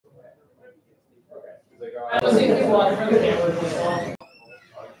Oh,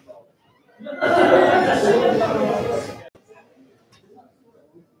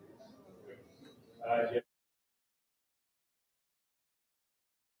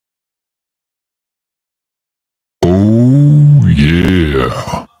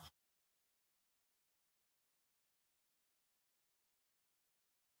 yeah.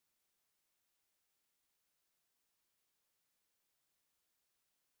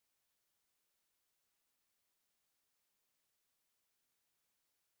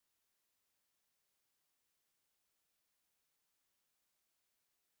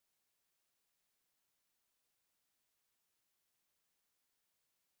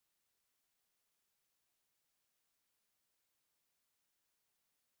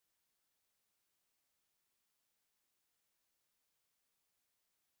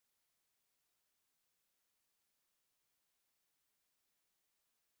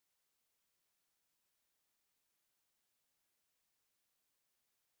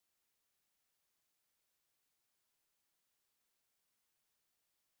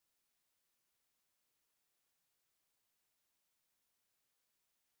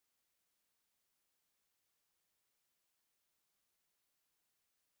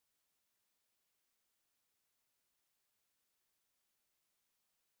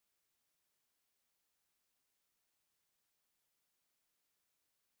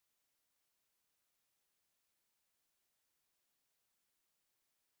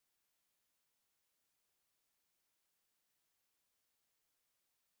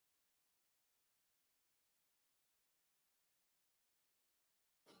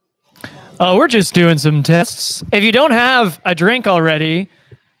 Oh, we're just doing some tests. If you don't have a drink already,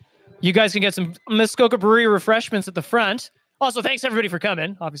 you guys can get some Muskoka Brewery refreshments at the front. Also, thanks everybody for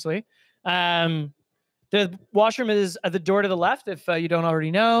coming, obviously. The washroom is at the door to the left if you don't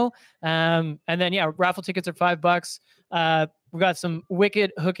already know. And then, yeah, raffle tickets are $5. We got some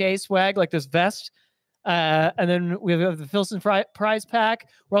wicked Hooké swag like this vest. And then we have the Filson prize pack.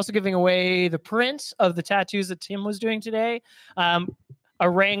 We're also giving away the print of the tattoos that Tim was doing today. A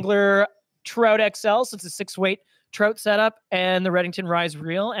Wrangler Trout XL, so it's a 6-weight trout setup, and the Reddington Rise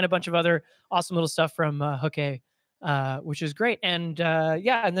reel, and a bunch of other awesome little stuff from Hooké, which is great. And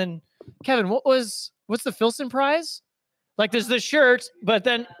yeah, and then Kevin, what's the Filson prize? Like, there's the shirt, but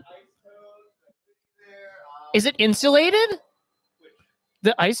then is it insulated?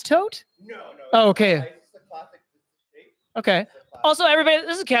 The ice tote? No. Oh, okay. Okay. Also, everybody,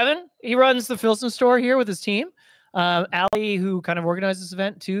 this is Kevin. He runs the Filson store here with his team. Allie, who kind of organized this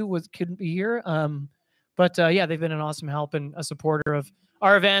event too, couldn't be here. But yeah, they've been an awesome help and a supporter of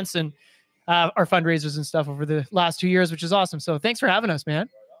our events and our fundraisers and stuff over the last 2 years, which is awesome. So thanks for having us, man.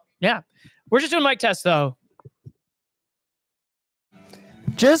 Yeah. We're just doing mic tests though.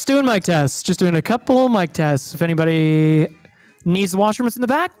 Just doing mic tests. Just doing a couple mic tests. If anybody needs the washroom, it's in the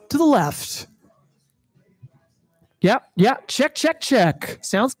back to the left. Yep. Yeah. Check.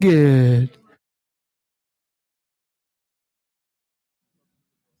 Sounds good.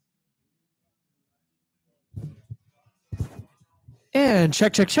 And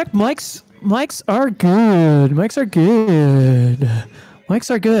check. Mics are good. Mics are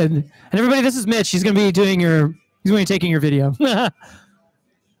good. And everybody, this is Mitch. He's going to be taking your video.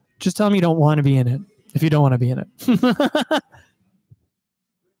 Just tell him you don't want to be in it. If you don't want to be in it.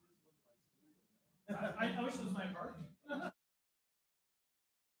 I wish this was my part.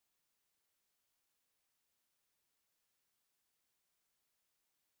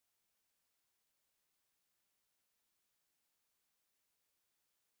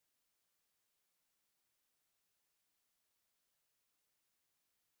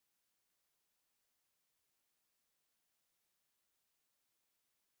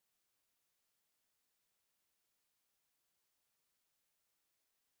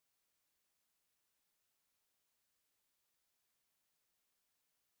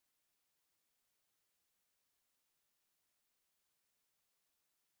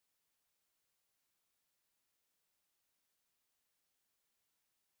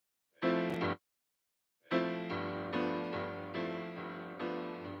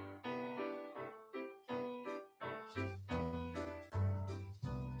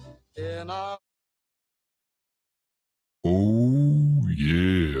 Oh,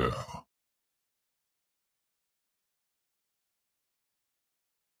 yeah.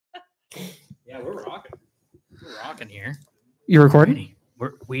 Yeah, we're rocking. We're rocking here. You're recording?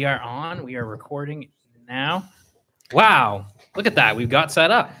 We are on. We are recording now. Wow. Look at that. We've got set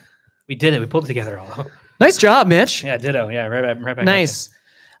up. We did it. We pulled it together all. Nice job, Mitch. Yeah, ditto. Yeah, right back. Nice.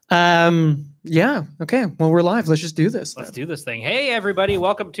 Yeah. Okay. Well, we're live. Let's just do this. Let's do this thing. Hey, everybody.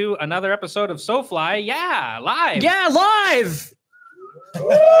 Welcome to another episode of SoFly. Yeah, live. Yeah, live.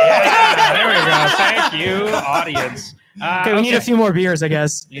 Yeah, there we go. Thank you, audience. Okay, we need a few more beers, I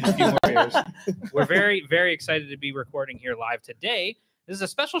guess. Need a few more beers. We're very, very excited to be recording here live today. This is a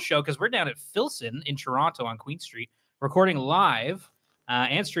special show because we're down at Filson in Toronto on Queen Street, recording live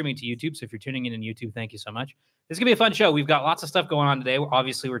and streaming to YouTube. So if you're tuning in YouTube, thank you so much. This is going to be a fun show. We've got lots of stuff going on today.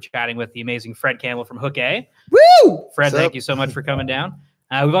 Obviously, we're chatting with the amazing Fred Campbell from Hooké. Woo! Fred, thank you so much for coming down.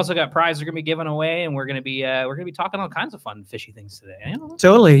 We've also got prizes we're going to be giving away, and we're going to be talking all kinds of fun, fishy things today.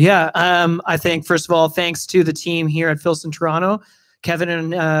 Totally, yeah. I think first of all, thanks to the team here at Filson Toronto. Kevin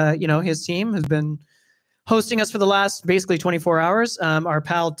and his team has been hosting us for the last basically 24 hours. Our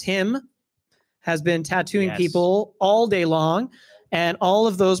pal Tim has been tattooing people all day long. And all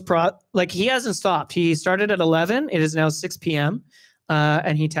of those he hasn't stopped. He started at 11. It is now 6 p.m.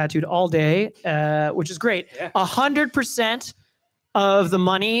 And he tattooed all day, which is great. 100% of the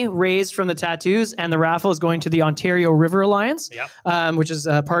money raised from the tattoos and the raffle is going to the Ontario River Alliance, which is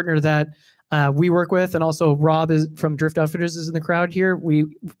a partner that we work with. And also Rob is from Drift Outfitters is in the crowd here.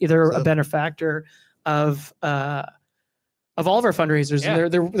 They're a benefactor of all of our fundraisers. Yeah.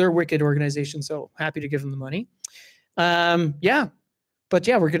 They're a wicked organization. So happy to give them the money. But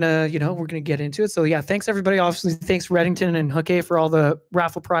yeah, we're gonna get into it. So yeah, thanks everybody. Obviously, thanks Reddington and Hooké for all the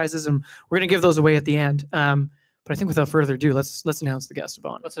raffle prizes, and we're gonna give those away at the end. But I think without further ado, let's announce the guest of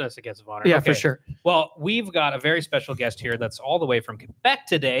honor. Let's announce the guest of honor. Yeah, for sure. Well, we've got a very special guest here that's all the way from Quebec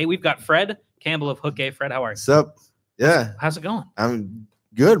today. We've got Fred Campbell of Hooké. Fred, how are you? What's up? Yeah. How's it going? I'm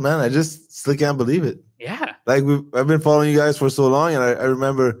good, man. I just still can't believe it. Yeah. Like I've been following you guys for so long, and I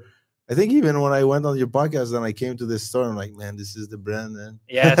remember. I think even when I went on your podcast and I came to this store, I'm like, man, this is the brand, man.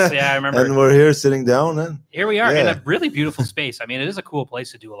 Yes, yeah, I remember. And we're here sitting down, and here we are in a really beautiful space. I mean, it is a cool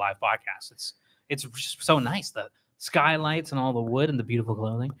place to do a live podcast. It's just so nice, the skylights and all the wood and the beautiful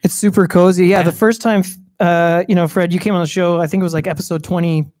clothing. It's super cozy. Yeah, the first time, Fred, you came on the show, I think it was like episode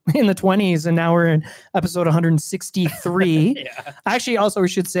 20 in the 20s, and now we're in episode 163. Yeah. Actually, also we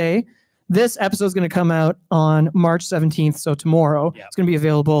should say this episode is going to come out on March 17th, so tomorrow. It's going to be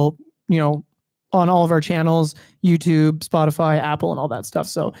available. On all of our channels, YouTube, Spotify, Apple, and all that stuff.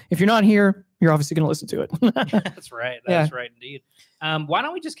 So if you're not here, you're obviously going to listen to it. That's right. That's right indeed. Why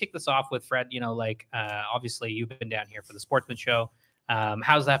don't we just kick this off with Fred? Obviously you've been down here for the Sportsman Show.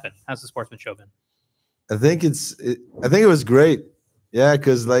 How's that been? How's the Sportsman Show been? I think it was great. Yeah,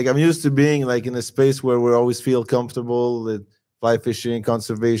 because I'm used to being in a space where we always feel comfortable with fly fishing,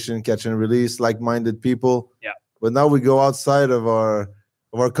 conservation, catch and release, like-minded people. Yeah. But now we go outside of our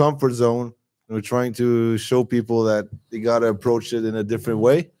comfort zone, and we're trying to show people that they got to approach it in a different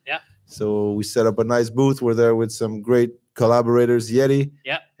way. Yeah. So we set up a nice booth. We're there with some great collaborators, Yeti.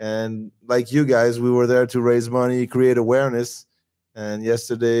 Yeah. And like you guys, we were there to raise money, create awareness. And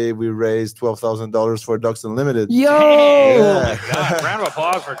yesterday we raised $12,000 for Ducks Unlimited. Yo! Oh my God. Round of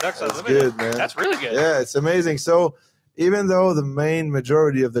applause for Ducks Unlimited. Good, man. That's really good. Yeah, it's amazing. So even though the main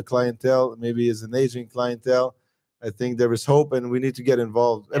majority of the clientele maybe is an aging clientele, I think there is hope, and we need to get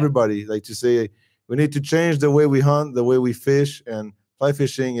involved. Yeah. Everybody, to say, we need to change the way we hunt, the way we fish, and fly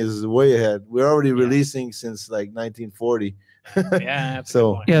fishing is way ahead. We're already releasing since 1940. Yeah.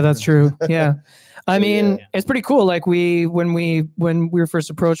 That's true. Yeah. I mean, it's pretty cool. When we were first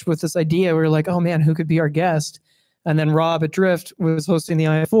approached with this idea, we were like, oh man, who could be our guest? And then Rob at Drift was hosting the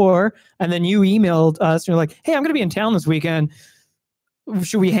I4, and then you emailed us and you're like, hey, I'm going to be in town this weekend.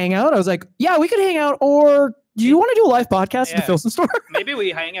 Should we hang out? I was like, yeah, we could hang out, or do you want to do a live podcast at the Filson store? Maybe we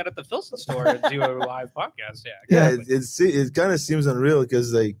hang out at the Filson store and do a live podcast. Yeah. It kind of seems unreal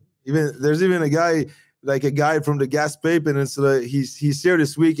because there's even a guy from the Gas Paper, and so he's here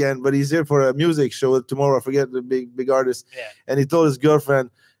this weekend, but he's here for a music show tomorrow. I forget the big artist. Yeah. And he told his girlfriend,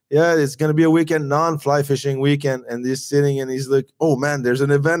 yeah, it's gonna be a weekend, non-fly fishing weekend, and he's sitting and he's like, oh man, there's an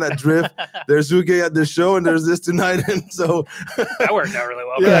event at Drift, there's Hooké at the show, and there's this tonight, and so that worked out really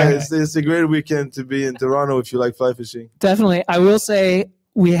well. Yeah, it's a great weekend to be in Toronto if you like fly fishing. Definitely. I will say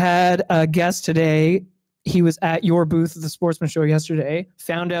we had a guest today. He was at your booth at the Sportsman Show yesterday,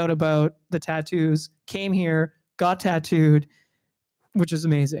 found out about the tattoos, came here, got tattooed, which is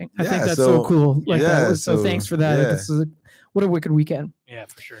amazing. I think that's so cool. So thanks for that. Yeah. What a wicked weekend. Yeah,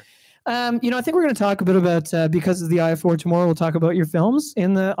 for sure. I think we're going to talk a bit about, because of the IF4 tomorrow, we'll talk about your films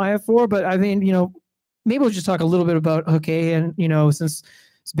in the IF4, but I mean, maybe we'll just talk a little bit about Hooké, and, since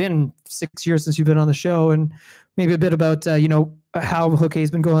it's been 6 years since you've been on the show, and maybe a bit about, how Hooké's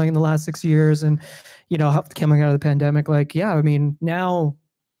been going in the last 6 years, and, how coming out of the pandemic, now,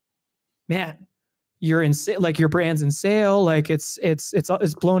 man, you're in like your brand's in sale. Like it's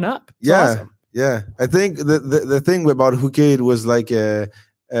blown up. It's Yeah, awesome. yeah. I think the thing about Hooké, it was like a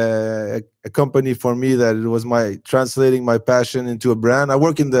company for me, that it was my translating my passion into a brand. I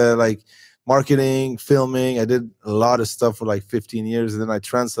work in the like marketing, filming. I did a lot of stuff for like 15 years, and then I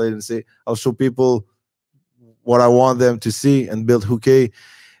translate and say, I'll show people what I want them to see, and build Hooké.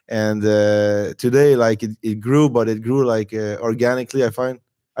 And today, like it grew, but it grew like organically.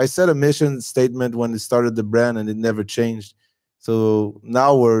 I set a mission statement when it started the brand, and it never changed. So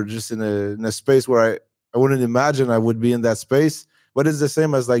now we're just in a space where I wouldn't imagine I would be in that space. But it's the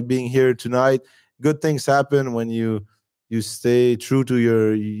same as like being here tonight. Good things happen when you stay true to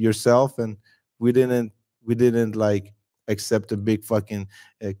yourself. And we didn't like accept a big fucking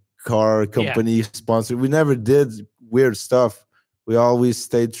car company sponsor. We never did weird stuff. We always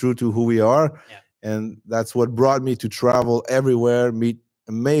stayed true to who we are. Yeah. And that's what brought me to travel everywhere, meet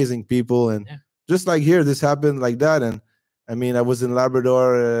amazing people. And just like here, this happened like that. And I mean, I was in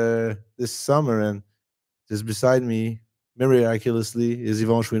Labrador this summer, and just beside me, miraculously, is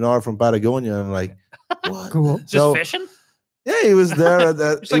Yvon Chouinard from Patagonia. I'm like, what? Cool. Just So, fishing? yeah, he was there at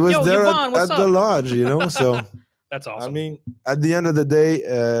that. Just He like, was "Yo, there Yvon, at what's the up?" lodge, you know. So That's awesome. I mean, at the end of the day,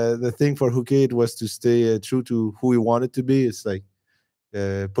 the thing for Hooké, it was to stay true to who we wanted to be. It's like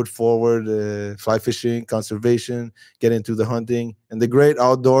put forward fly fishing, conservation, get into the hunting, and the great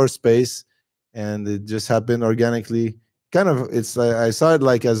outdoor space. And it just happened organically. Kind of, it's like I saw it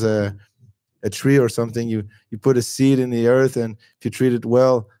like as a tree or something. You put a seed in the earth, and if you treat it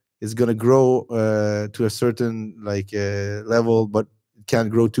well, it's gonna grow to a certain like level, but it can't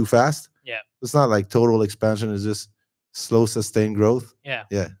grow too fast. Yeah. It's not like total expansion. It's just slow, sustained growth. Yeah.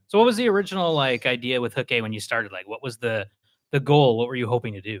 Yeah. So what was the original like idea with Hooké when you started? Like, what was the goal? What were you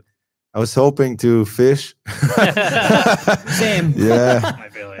hoping to do? I was hoping to fish. Same. Yeah. I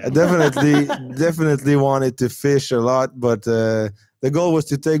feel it. I definitely wanted to fish a lot, but the goal was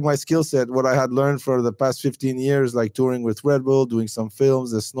to take my skill set, what I had learned for the past 15 years, like touring with Red Bull, doing some films,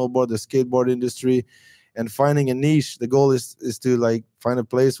 the snowboard, the skateboard industry, and finding a niche. The goal is to like find a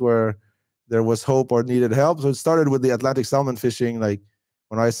place where there was hope or needed help. So it started with the Atlantic salmon fishing. Like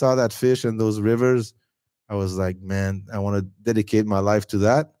when I saw that fish in those rivers, I was like, man, I want to dedicate my life to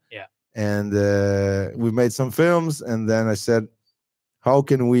that. Yeah. And we made some films, and then I said, how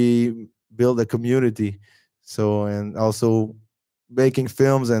can we build a community? So, and also making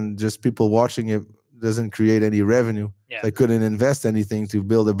films and just people watching it doesn't create any revenue. Yeah. I couldn't invest anything to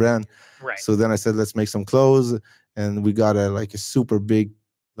build a brand. Right. So then I said, let's make some clothes, and we got a super big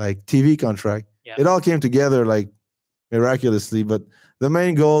like TV contract. Yeah. It all came together like miraculously, but the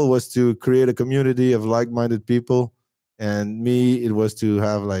main goal was to create a community of like-minded people. And me, it was to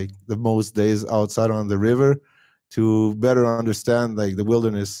have like the most days outside on the river, to better understand like the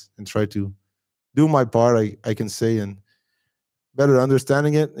wilderness and try to do my part, I can say, and better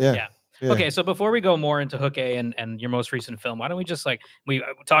understanding it. Yeah. Okay, so before we go more into Hooké and your most recent film, why don't we just like we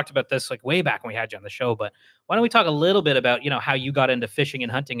talked about this like way back when we had you on the show, but why don't we talk a little bit about how you got into fishing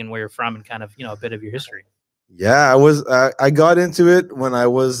and hunting and where you're from and kind of a bit of your history. Yeah, I got into it when I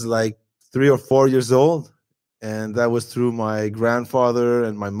was like 3 or 4 years old, and that was through my grandfather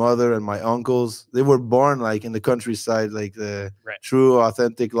and my mother and my uncles. They were born like in the countryside, like the true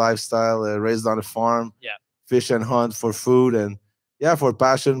authentic lifestyle, raised on a farm. Yeah, fish and hunt for food and for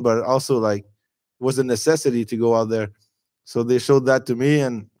passion, but also like it was a necessity to go out there. So they showed that to me,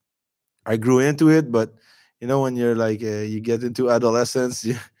 and I grew into it. But when you're like you get into adolescence,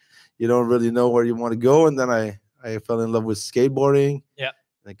 you don't really know where you want to go. And then I fell in love with skateboarding. Yeah.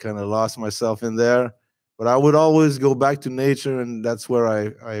 I kind of lost myself in there. But I would always go back to nature, and that's where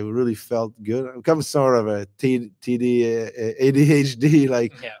I really felt good. I'm kind of sort of a ADHD,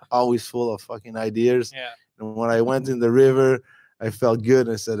 like always full of fucking ideas. Yeah. And when I went in the river, I felt good.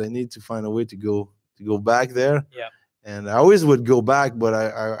 I said, I need to find a way to go back there. Yeah. And I always would go back, but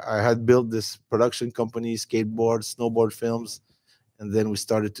I had built this production company, skateboard, snowboard films. And then we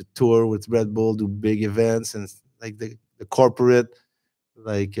started to tour with Red Bull, do big events, and like the corporate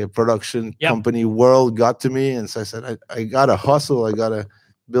like a production company world got to me. And so I said, I gotta hustle. I gotta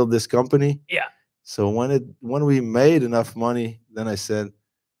build this company. Yeah. So when we made enough money, then I said,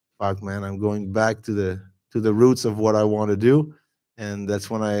 fuck, man, I'm going back to the roots of what I want to do. And that's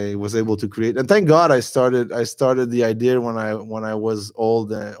when I was able to create. And thank God I started the idea when I was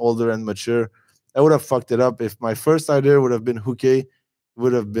older and mature. I would have fucked it up if my first idea would have been Hooké. It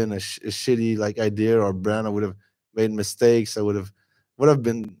would have been a shitty like idea or brand. I would have made mistakes. I would have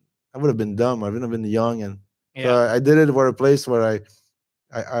been dumb. I would have been young, and so I did it for a place where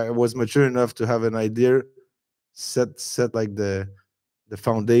I was mature enough to have an idea, set like the the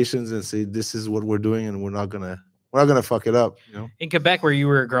foundations and say this is what we're doing, and we're not gonna fuck it up. You know, In Quebec, where you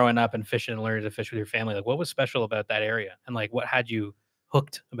were growing up and fishing and learning to fish with your family, like what was special about that area, and like what had you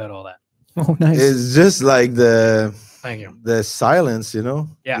hooked about all that? Oh, nice. it's just like Thank you. the silence, you know,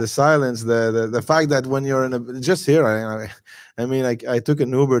 Yeah. the silence, the fact that when you're in a just here, I mean, I took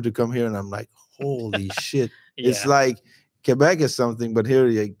an Uber to come here, and I'm like, holy shit, it's Yeah. like Quebec is something, but here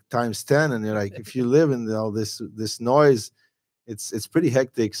you times 10, and you're like, if you live in all this noise, it's pretty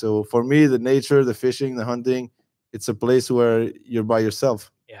hectic. So for me, the nature, the fishing, the hunting, it's a place where you're by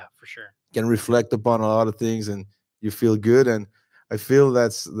yourself, Yeah, for sure. can reflect upon a lot of things, and you feel good. And I feel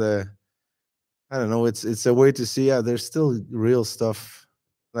that's I don't know, it's a way to see, yeah, there's still real stuff.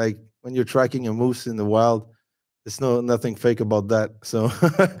 Like when you're tracking a moose in the wild, there's nothing fake about that. So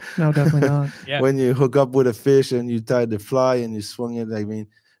No, definitely not. Yeah. when you hook up with a fish and you tie the fly and you swing it, I mean,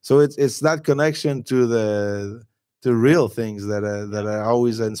 so it's that connection to the real things that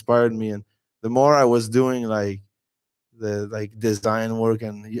always inspired me. And the more I was doing like the design work,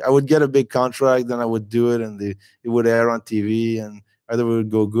 and I would get a big contract, then I would do it, and it would air on TV, and either it would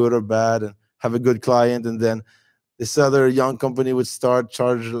go good or bad, and have a good client, and then this other young company would start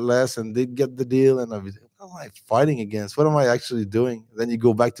charge less, and they'd get the deal, and I'd be like, what am I fighting against? What am I actually doing? Then you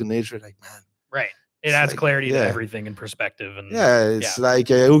go back to nature, like, man. Right. It It's adds like, clarity to yeah. everything and perspective. And Yeah, it's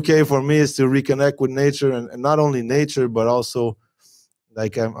like okay for me is to reconnect with nature, and not only nature, but also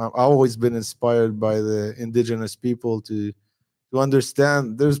like I've always been inspired by the indigenous people to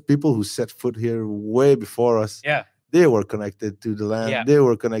understand there's people who set foot here way before us. yeah, They were connected to the land. Yeah. They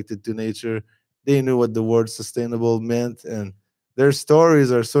were connected to nature. They knew what the word sustainable meant, and their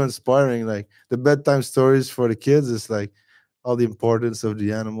stories are so inspiring. Like the bedtime stories for the kids is like all the importance of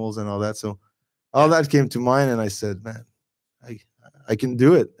the animals and all that. So all that came to mind, and I said, man, I can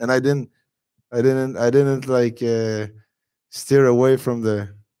do it. And I didn't like steer away from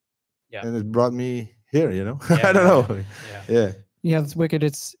Yeah. and it brought me here, you know. Yeah, I don't know. yeah. Yeah. Yeah, that's wicked.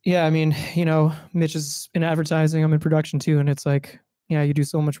 It's I mean, Mitch is in advertising, I'm in production too, and it's like, yeah, you do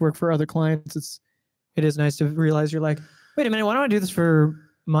so much work for other clients. It is nice to realize you're like, wait a minute, why don't I do this for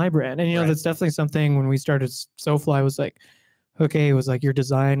my brand? And Right. that's definitely something when we started SoFly was like, okay, was like your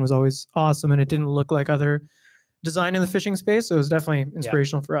design was always awesome, and it didn't look like other design in the fishing space. So it was definitely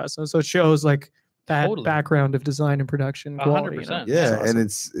inspirational for us. So it shows like that Totally. background of design and production. Quality, 100%. Yeah, That's and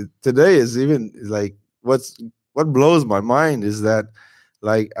awesome. today is even like what blows my mind is that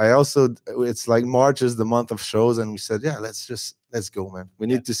like it's like March is the month of shows, and we said, yeah, let's go, man. We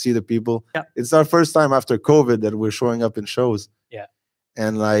need to see the people. Yeah. It's our first time after COVID that we're showing up in shows. Yeah.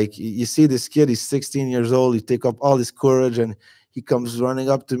 And like you see this kid, he's 16 years old, he take up all this courage, and he comes running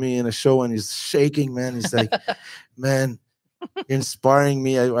up to me in a show, and he's shaking, man. He's like, man, you're inspiring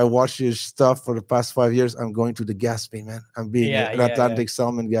me. I watched your stuff for the past 5 years. I'm going to the Gaspé, man. I'm being an Atlantic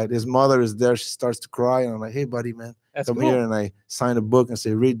salmon guy. His mother is there. She starts to cry, and I'm like, hey, buddy, man, That's come cool. here. And I sign a book and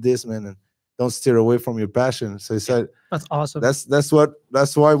say, read this, man, and don't steer away from your passion. So he said, That's awesome.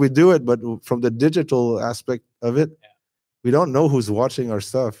 that's why we do it. But from the digital aspect of it, we don't know who's watching our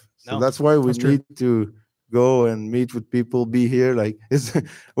stuff. So No, that's why we that's true. need to go and meet with people, be here. Like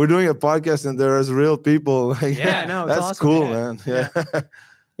we're doing a podcast, and there is real people. Like, Yeah, no, it's that's awesome. cool, Yeah. man.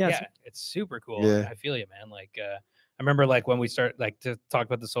 Yeah. Yeah, it's super cool. Yeah. I feel you, man. Like, I remember like when we start like to talk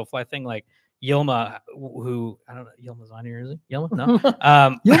about the SoFly thing, like Yilma, who I don't know, Yilma's on here, is he? Yilma? No.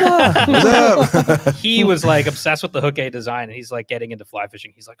 What's up? He was like obsessed with the Hooké design, and he's like getting into fly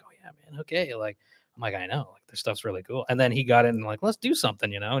fishing. He's like, oh yeah, man, Hooké. Like, I'm like, I know, like their stuff's really cool. And then he got in and like, let's do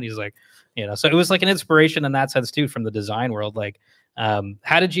something, and he's like, so it was like an inspiration in that sense too, from the design world. Like,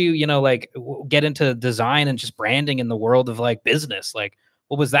 how did you, get into design and just branding in the world of like business? Like,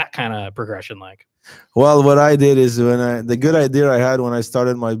 what was that kind of progression like? Well, what I did is the good idea I had when I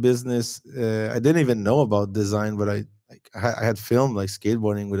started my business, I didn't even know about design, but I had filmed like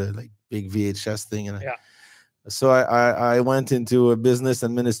skateboarding with a like big VHS thing, and so I went into a business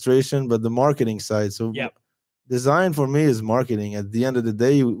administration, but the marketing side. So design for me is marketing. At the end of the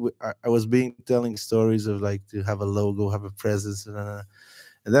day, I was telling stories of like to have a logo, have a presence, and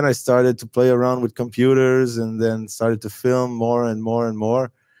then I started to play around with computers, and then started to film more and more and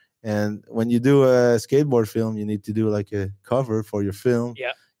more. And when you do a skateboard film, you need to do like a cover for your film.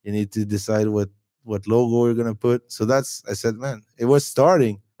 Yeah. You need to decide what logo you're gonna put. So I said, man, it was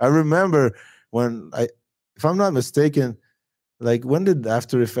starting. I remember when if I'm not mistaken, like when did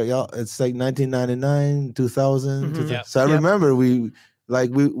After Effects? It's like 1999, 2000. Mhm. Yeah. So I remember we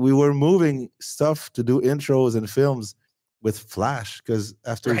were moving stuff to do intros and films with Flash because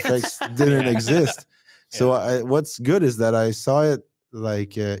After Right. Effects didn't exist. So what's good is that I saw it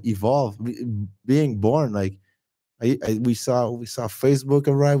like evolve, being born. Like we saw Facebook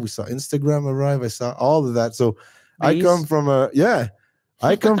arrive, we saw Instagram arrive, I saw all of that. So I come from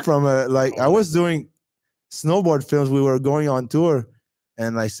I come from a like I was doing snowboard films. We were going on tour,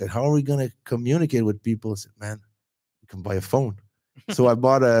 and I said, "How are we gonna communicate with people?" I said, "Man, we can buy a phone." So I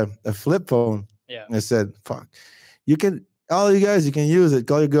bought a flip phone. Yeah. And I said, "Fuck, you can all you guys, you can use it.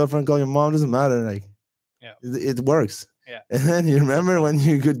 Call your girlfriend, call your mom, doesn't matter. Like, yeah, it works." Yeah. And then you remember when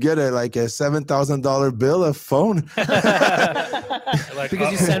you could get a $7,000 bill of phone? Like,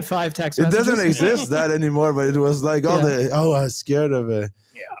 Because you sent 5 text It messages. doesn't exist that anymore, but it was like all Yeah. I was scared of it.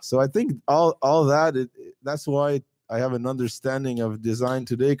 Yeah. So I think all that that's why I have an understanding of design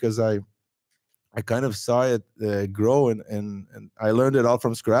today, because I kind of saw it grow and I learned it all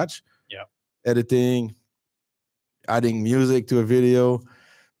from scratch. Yeah. Editing, adding music to a video,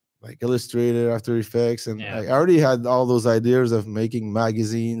 like Illustrator, After Effects, and Yeah. I already had all those ideas of making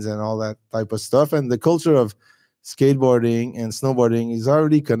magazines and all that type of stuff. And the culture of skateboarding and snowboarding is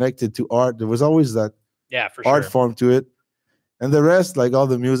already connected to art. There was always that Yeah, for art sure. form to it, and the rest, like all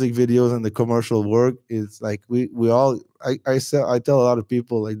the music videos and the commercial work, is like we all. I tell a lot of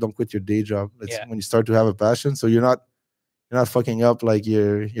people, like, don't quit your day job. It's Yeah. when you start to have a passion, so you're not fucking up like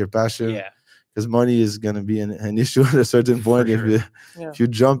your passion. Yeah. Because money is going to be an issue at a certain point sure. if you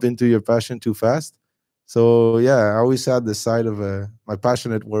jump into your passion too fast. So yeah, I always had the side of my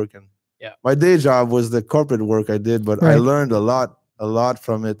passionate work, and Yeah. my day job was the corporate work I did, but I Right. learned a lot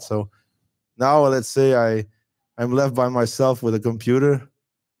from it. So now let's say I'm left by myself with a computer.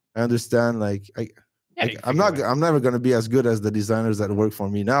 I understand, like Yeah, you I'm figure it out. I'm never going to be as good as the designers that work for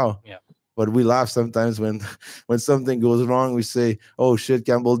me now. Yeah. But we laugh sometimes when something goes wrong. We say, "Oh shit,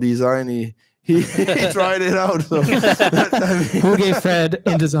 Campbell design. He tried it out." So Who gave Fred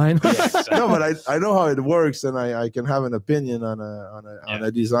in design? Yeah, exactly. no, but I know how it works, and I can have an opinion on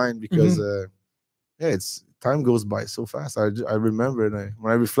a design because it's time goes by so fast. I remember, and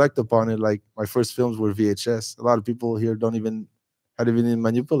when I reflect upon it, like my first films were VHS. A lot of people here hadn't even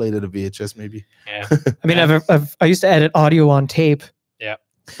manipulated a VHS, maybe. Yeah. I mean, I used to edit audio on tape. Yeah.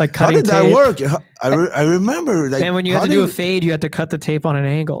 Like How cutting did that tape. work? I remember, like, And when you had how to do a did- fade, you had to cut the tape on an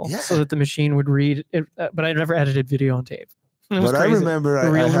angle Yeah. so that the machine would read it. But I never edited video on tape. It was But I crazy. remember I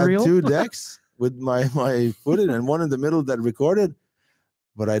Reel to had reel? 2 decks with my footage and one in the middle that recorded.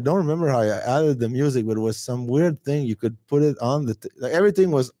 But I don't remember how I added the music. But it was some weird thing you could put it on like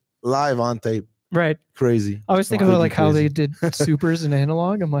everything was live on tape. Right. Crazy. I always think about like how Completely they did supers and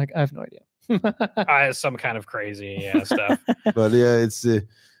analog. I'm like, I have no idea. Some kind of crazy stuff. But yeah, it's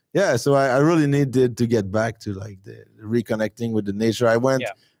yeah. So I really needed to get back to like the reconnecting with the nature. I went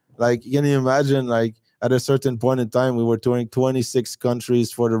like, can you imagine, like at a certain point in time we were touring 26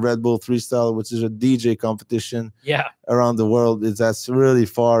 countries for the Red Bull Freestyle, which is a DJ competition Yeah. around the world. That's really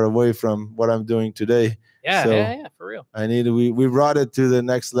far away from what I'm doing today. Yeah. So yeah. For real. we brought it to the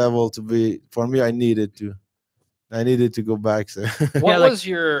next level. For me, I needed to go back. So What like- was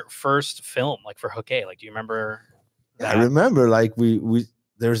your first film like for Hooké? Like, do you remember? I remember, like, we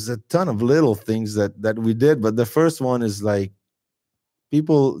there's a ton of little things that we did, but the first one is like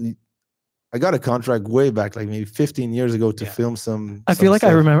I got a contract way back, like maybe 15 years ago, to film some. I some feel like I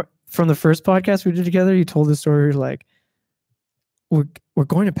stuff. remember from the first podcast we did together, you told the story like, we're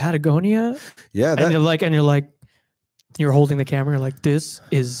going to Patagonia. Yeah, And you're like, you're holding the camera. You're like, this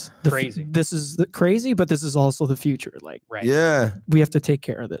is Crazy. This is crazy, but this is also the future. Like, Right. yeah. we have to take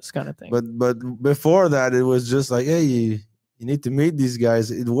care of this kind of thing. But before that, it was just like, hey, you need to meet these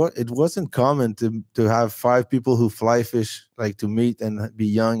guys. It wasn't common to have 5 people who fly fish, like, to meet and be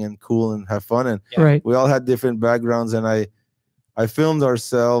young and cool and have fun. And Right. we all had different backgrounds. And I filmed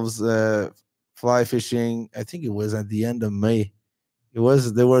ourselves fly fishing. I think it was at the end of May. There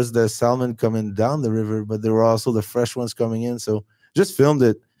was the salmon coming down the river, but there were also the fresh ones coming in. So just filmed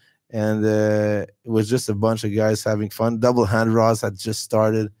it, and it was just a bunch of guys having fun. Double hand rods had just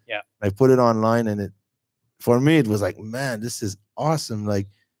started. Yeah. I put it online, and for me it was like, man, this is awesome. Like,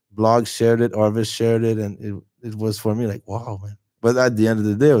 blogs shared it, Arvis shared it, and it was for me like, wow, man. But at the end of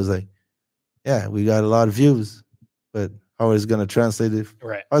the day, I was like, yeah, we got a lot of views, but how is it gonna translate it?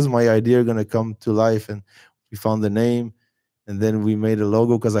 Right. How's my idea gonna come to life? And we found the name. And then we made a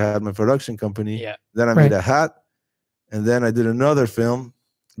logo because I had my production company. Yeah. Then I made a hat. And then I did another film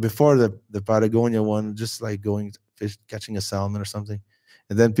before the Patagonia one, just like going fish, catching a salmon or something.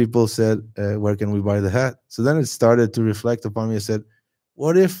 And then people said, where can we buy the hat? So then it started to reflect upon me. I said,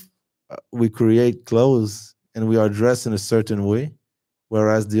 what if we create clothes and we are dressed in a certain way,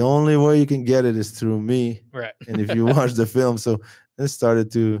 whereas the only way you can get it is through me. Right. And if you watch the film. So it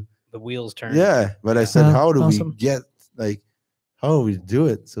started to. The wheels turn. Yeah. But I said, how do awesome. we get, like, how do we do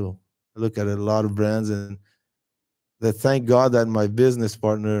it? So I look at a lot of brands, and thank God that my business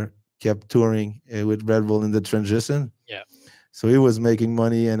partner kept touring with Red Bull in the transition. Yeah. So he was making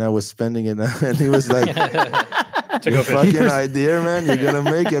money and I was spending it. And he was like, To "Your go fishing. fucking idea, man. You're going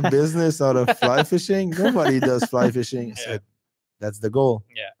to make a business out of fly fishing? Nobody does fly fishing." I said, "That's the goal."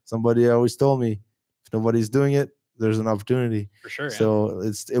 Yeah. Somebody always told me, if nobody's doing it, there's an opportunity. For sure. So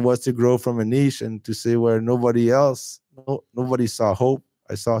it was to grow from a niche and to say where nobody saw hope.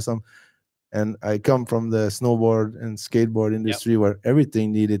 I saw some. And I come from the snowboard and skateboard industry where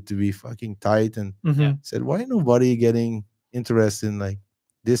everything needed to be fucking tight. And said, why nobody getting interested in like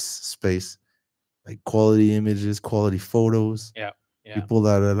this space, like quality images, quality photos? Yeah. People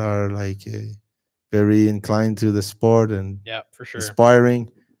that are like very inclined to the sport and for sure.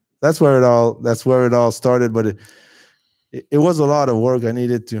 inspiring. That's where it all started. But it was a lot of work.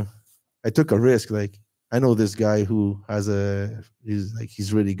 I took a risk. Like, I know this guy who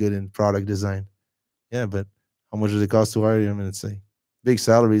he's really good in product design. Yeah, but how much does it cost to hire him? And it's like big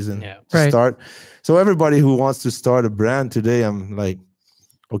salaries and to start. So everybody who wants to start a brand today, I'm like,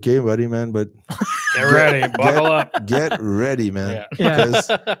 okay, buddy, man, but get ready, buckle up. Get ready, man. Because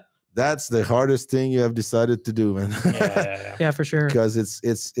that's the hardest thing you have decided to do, man. Yeah, for sure. Because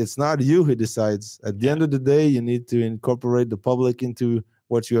it's not you who decides. At the end of the day, you need to incorporate the public into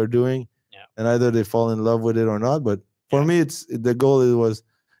what you are doing. And either they fall in love with it or not. But for me, the goal was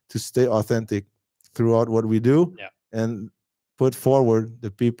to stay authentic throughout what we do and put forward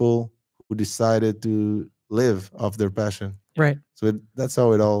the people who decided to live off their passion. Right. So that's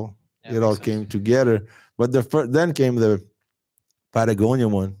how it all came together. But then came the Patagonia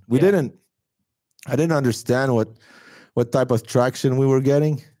one. I didn't understand what type of traction we were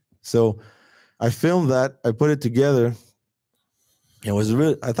getting. So I filmed that. I put it together. It was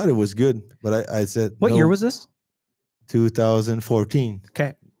I thought it was good, but I said, what year was this? 2014.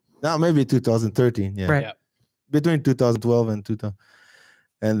 Okay. Now maybe 2013. Yeah. Right. Between 2012 and 2000.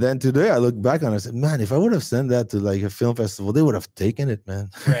 And then today I look back and I said, man, if I would have sent that to like a film festival, they would have taken it,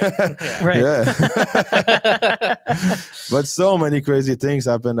 man. Right. Yeah. But so many crazy things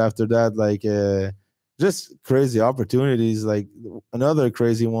happened after that. Like just crazy opportunities. Like another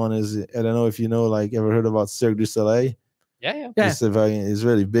crazy one is, I don't know if you know, like ever heard about Cirque du Soleil? Yeah. It's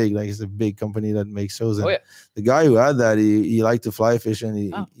really big. Like it's a big company that makes shows. And the guy who had that, he liked to fly fish, and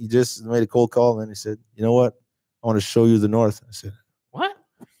he just made a cold call, and he said, "You know what? I want to show you the North." I said, "What?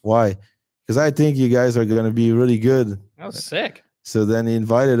 Why?" Because I think you guys are going to be really good. That was sick. So then he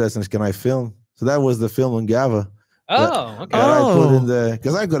invited us, and can I film? So that was the film on Gava. Okay. I put in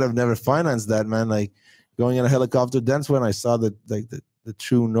because I could have never financed that, man. Like going in a helicopter. That's when I saw the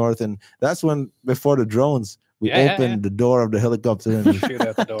true North, and that's when before the drones. We opened the door of the helicopter and shoot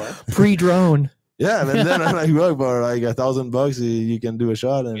out the door. Pre-drone. Yeah, and then I'm like, well, for like $1,000, you can do a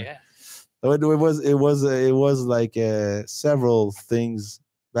shot. And so it was like several things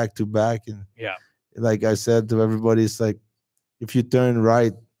back to back, and like I said to everybody, it's like if you turn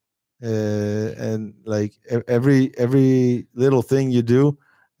right, and like every little thing you do,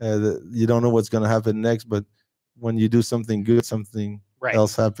 you don't know what's gonna happen next, but when you do something good, something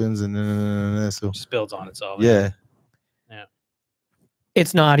else happens, and so it just builds on itself. Yeah.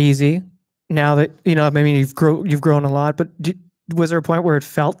 It's not easy now that maybe you've grown a lot, but was there a point where it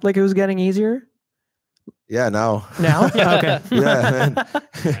felt like it was getting easier? Yeah, now. Okay. Yeah, man.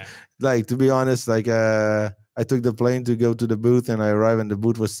 Like to be honest, like I took the plane to go to the booth, and I arrived and the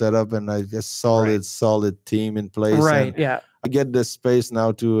booth was set up, and I just solid team in place. Right. And I get the space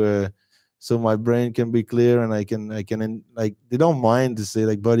now to so my brain can be clear, and I can like they don't mind to say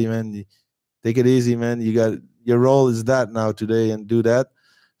like, buddy, man, take it easy, man. You got your role is that now today, and do that.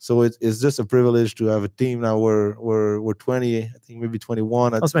 So it's just a privilege to have a team now. We're 20, I think maybe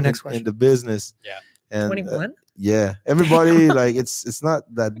 21. That's my next question. In the business. Yeah. And 21. Everybody like it's not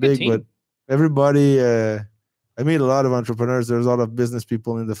that big, but everybody. I meet a lot of entrepreneurs. There's a lot of business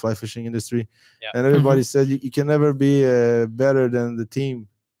people in the fly fishing industry, and everybody said you can never be better than the team.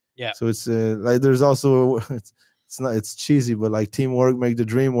 Yeah. So it's like there's also it's cheesy, but like teamwork make the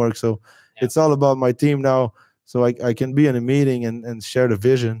dream work. So it's all about my team now. So I can be in a meeting and share the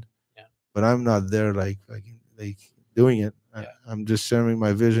vision, but I'm not there like doing it. I'm just sharing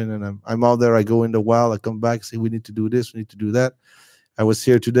my vision, and I'm out there. I go in the wild. I come back, say we need to do this, we need to do that. I was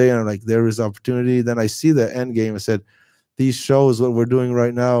here today, and I'm like, there is opportunity. Then I see the end game. I said, these shows, what we're doing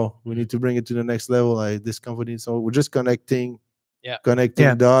right now, we need to bring it to the next level. Like this company, so we're just connecting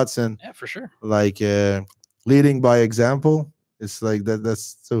dots, and for sure, like leading by example. It's like that.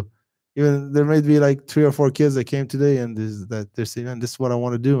 That's so. Even there may be like 3 or 4 kids that came today, and they're saying, "Man, this is what I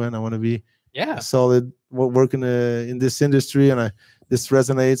want to do, man. I want to be solid working in this industry," and this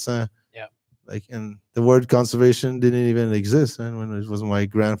resonates. Like, and the word conservation didn't even exist, and when it was my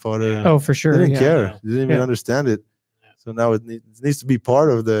grandfather. Yeah. Oh, for sure. Didn't Yeah. care. Yeah. Didn't even Yeah. understand it. Yeah. So now it needs to be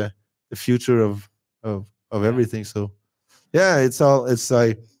part of the future of everything. So yeah, it's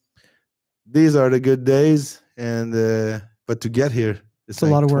like these are the good days, and but to get here, it's a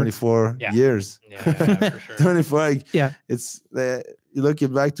like lot of work. 24 Yeah. years. Yeah, for sure. 24. Like, Yeah. it's you look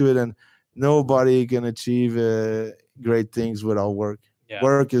back to it, and nobody can achieve great things without work. Yeah.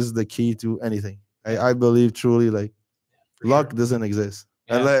 Work is the key to anything. I believe truly, like, For luck sure. doesn't exist.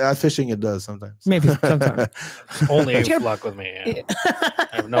 Yeah. And like, fishing, it does sometimes. Maybe sometimes. Only Yeah. luck with me. Yeah.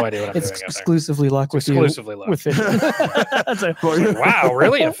 I have no idea what I'm It's doing out there. exclusively luck with Exclusively you. luck. With fish. That's it. Wow,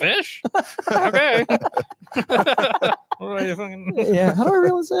 really? A fish? Okay. What are you fucking... Yeah. How do I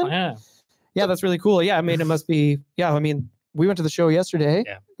realize that? Yeah. Yeah, that's really cool. Yeah, I mean, it must be. Yeah, I mean, we went to the show yesterday.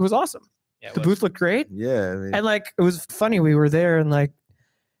 Yeah. It was awesome. Yeah, it The was. booth looked great, Yeah, I mean, and like it was funny. We were there, and like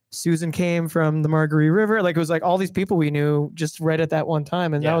Susan came from the Margaree River. Like it was like all these people we knew just right at that one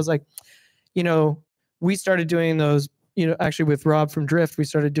time, and Yeah. that was like, you know, we started doing those. You know, actually with Rob from Drift, we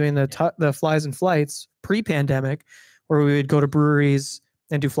started doing the flies and flights pre-pandemic, where we would go to breweries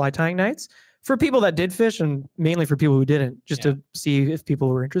and do fly tying nights for people that did fish, and mainly for people who didn't, just Yeah. to see if people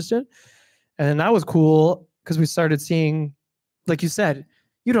were interested. And that was cool because we started seeing, like you said,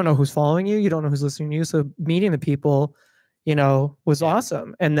 you don't know who's following you, you don't know who's listening to you. So meeting the people, you know, was Yeah.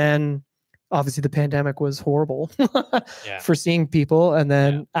 awesome. And then obviously the pandemic was horrible Yeah. for seeing people. And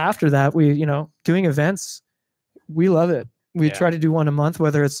then after that, we, you know, doing events, we love it. We Yeah. try to do one a month,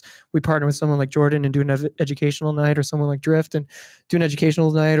 whether it's we partner with someone like Jordan and do an educational night, or someone like Drift and do an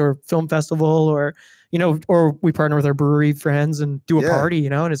educational night, or film festival, or, you know, or we partner with our brewery friends and do a Yeah. party, you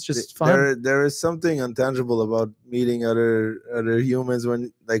know, and it's just fun. there is something intangible about meeting other humans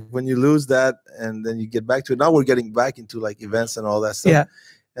when you lose that and then you get back to it. Now we're getting back into like events and all that stuff. Yeah.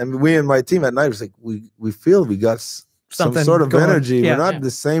 And we and my team at night was like, we feel we got some Something sort of going. energy. Yeah. We're not Yeah.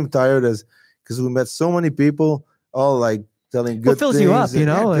 the same tired as, because we met so many people, all like telling good Well, it fills things. you up, you and,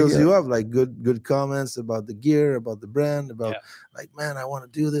 know, yeah, it like, fills you up, like good comments about the gear, about the brand, about Yeah. like, man, I want to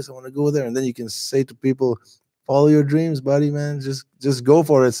do this, I want to go there. And then you can say to people, follow your dreams, buddy, man. Just go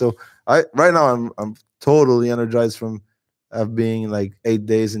for it. So right now I'm totally energized from being like 8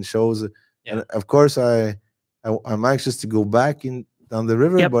 days in shows. Yeah. And of course I'm anxious to go back in down the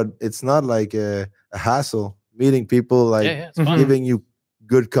river, Yep. but it's not like a hassle meeting people, like Yeah, it's fun. giving you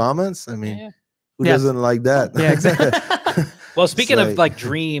good comments. I mean, Yeah. who Yeah. doesn't like that? Yeah, exactly. Well, speaking of like- like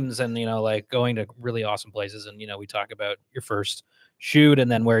dreams and, you know, like going to really awesome places, and, you know, we talk about your first shoot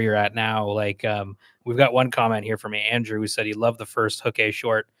and then where you're at now. Like, we've got one comment here from Andrew who said he loved the first Hooké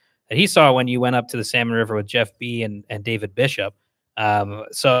short that he saw when you went up to the Salmon River with Jeff B and David Bishop.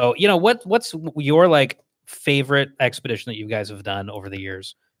 So, you know, what's your like favorite expedition that you guys have done over the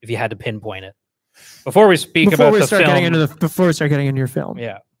years, if you had to pinpoint it? Before we speak Before about we the start film, getting into before we start getting into your film.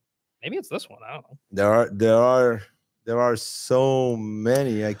 yeah, maybe it's this one. I don't know. There are so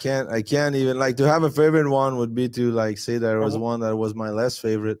many. I can't even, like, to have a favorite one would be to like say there was one that was my less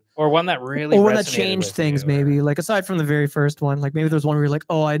favorite. Or one that really Or one that resonated changed with things, you, maybe, like aside from the very first one, like maybe there's one where you're like,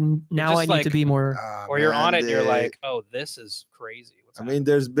 oh, now I just need like- to be more. or you're on it and you're the- like, oh, this is crazy. What's I mean,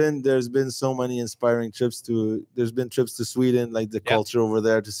 there's been so many inspiring trips to. There's been trips to Sweden, like the Yeah. culture over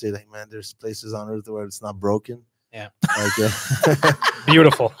there, to say like, man, there's places on Earth where it's not broken. Yeah. Like, happening?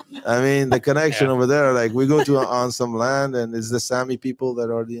 Beautiful. I mean, the connection Yeah. over there. Like, we go to on some land, and it's the Sami people that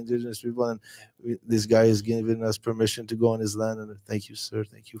are the indigenous people, and this guy is giving us permission to go on his land. And thank you, sir.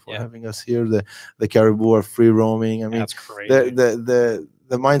 Thank you for Yeah. having us here. The caribou are free roaming. I mean, That's crazy. the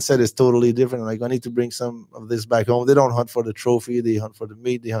mindset is totally different. Like, I need to bring some of this back home. They don't hunt for the trophy; they hunt for the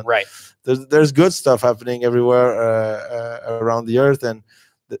meat. They hunt. Right. There's good stuff happening everywhere around the earth, and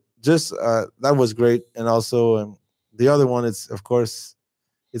that was great. And also the other one, it's of course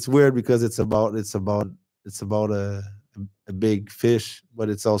it's weird because it's about a big fish, but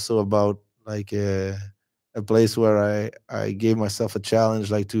it's also about like a place where I gave myself a challenge,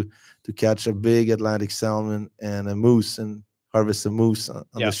 like to catch a big Atlantic salmon and a moose, and harvest a moose on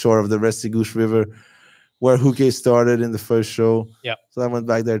Yeah. the shore of the Restigouche River, where Hooké started in the first show. Yeah. So I went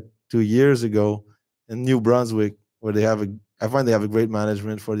back there 2 years ago in New Brunswick, where I find they have a great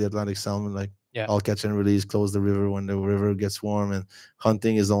management for the Atlantic salmon. Like, Yeah. all catch and release, close the river when the river gets warm, and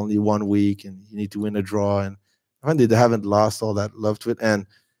hunting is only 1 week, and you need to win a draw. And I find they haven't lost all that love to it. And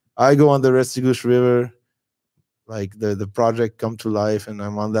I go on the Restigouche River, like the project come to life, and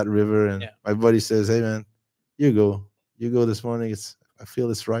I'm on that river, and Yeah. my buddy says, "Hey man, you go this morning. I feel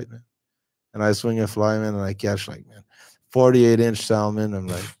it's right, man." And I swing a fly, man, and I catch like, man, 48-inch salmon. I'm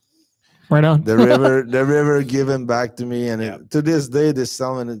like, Right on. the river giving back to me, and to this day, this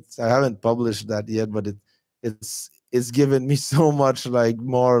salmon, I haven't published that yet, but it's given me so much like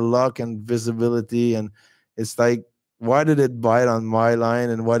more luck and visibility, and it's like, why did it bite on my line,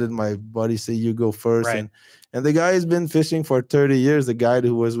 and why did my buddy say you go first? Right. And the guy has been fishing for 30 years. The guy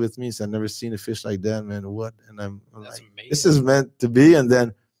who was with me said, I've never seen a fish like that, man. What? And I'm That's like, amazing. this is meant to be. And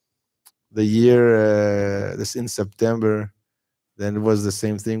then the year, this in September, then it was the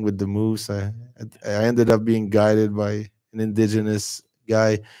same thing with the moose. I ended up being guided by an indigenous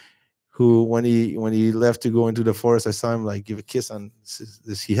guy who, when he left to go into the forest, I saw him like give a kiss on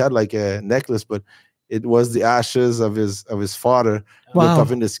this. He had like a necklace, but it was the ashes of his father. Wow. Looked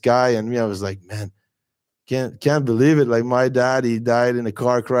up in the sky, and me, I was like, man, can't believe it. Like my dad, he died in a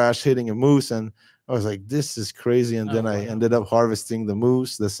car crash hitting a moose, and I was like, this is crazy. And then I ended up harvesting the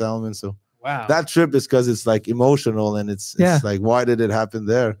moose, the salmon. So Wow. that trip is because it's like emotional, and it's like, why did it happen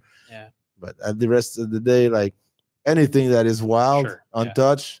there? Yeah. But at the rest of the day, like anything that is wild,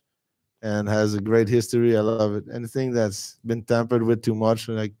 untouched, and has a great history, I love it. Anything that's been tampered with too much,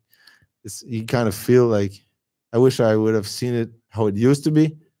 like you kind of feel like, I wish I would have seen it how it used to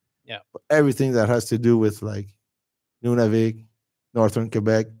be. Yeah. But everything that has to do with like Nunavik, Northern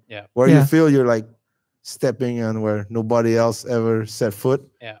Quebec, Yeah. where you feel you're like stepping on where nobody else ever set foot.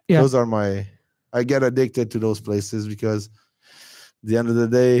 Yeah. Those are I get addicted to those places, because at the end of the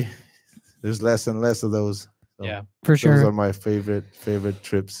day, there's less and less of those. So Yeah, for sure. Those are my favorite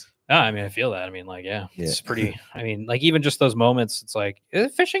trips. No, I mean, I feel that. I mean, like, it's pretty. I mean, like, even just those moments, it's like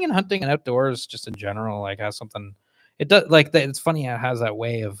fishing and hunting and outdoors, just in general, like, has something. It does, like, it's funny how it has that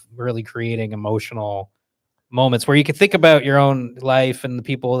way of really creating emotional moments where you can think about your own life and the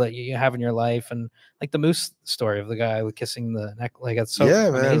people that you have in your life, and like the moose story of the guy with kissing the neck. Like, it's so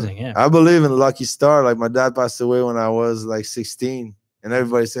amazing. Man. Yeah, I believe in lucky star. Like, my dad passed away when I was like 16. And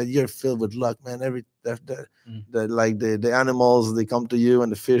everybody said, you're filled with luck, man. Like the animals, they come to you,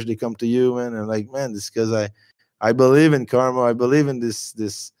 and the fish, they come to you, man. And like, man, this because I believe in karma. I believe in this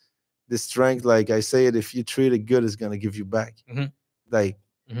strength. Like I say it, if you treat it good, it's gonna give you back. Like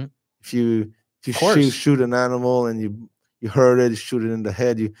if you shoot an animal and you hurt it, you shoot it in the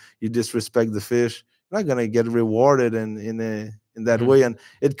head, you disrespect the fish, you're not gonna get rewarded in that way. And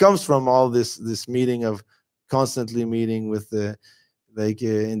it comes from all this meeting of constantly meeting with the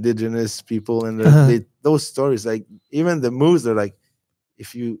indigenous people, and those stories, like even the moose, they're like,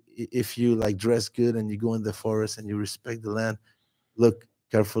 if you like dress good and you go in the forest and you respect the land, look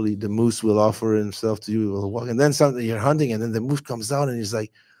carefully, the moose will offer himself to you, he will walk, and then something, you're hunting, and then the moose comes out, and he's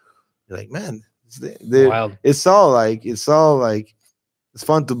like, you're like, man, wild. It's all like it's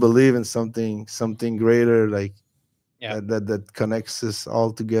fun to believe in something greater, like that connects us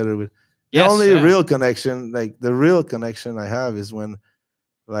all together with. The only real connection, like the real connection I have, is when,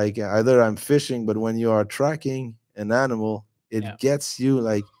 like, either I'm fishing, but when you are tracking an animal, it gets you.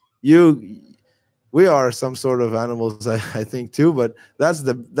 Like we are some sort of animals, I think too. But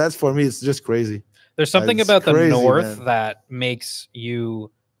that's for me, it's just crazy. There's something about the North that makes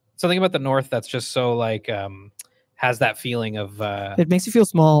you something about the North that's just so like has that feeling of it makes you feel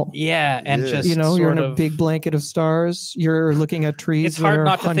small. And just you're in a big blanket of stars. You're looking at trees. It's hard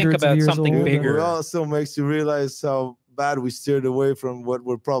not to think about something bigger. It also makes you realize how bad we steered away from what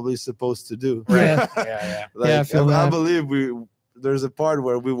we're probably supposed to do. Right. Like, I believe there's a part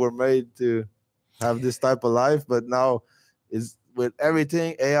where we were made to have this type of life, but now is with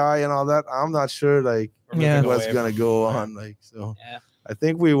everything AI and all that, I'm not sure like what's gonna go on. Like, so I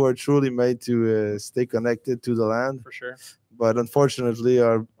think we were truly made to stay connected to the land, for sure. But unfortunately,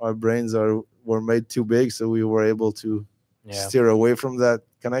 our brains were made too big, so we were able to steer away from that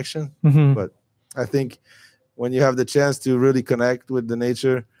connection. But I think when you have the chance to really connect with the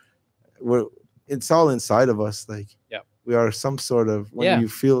nature, it's all inside of us. Like, we are some sort of, when you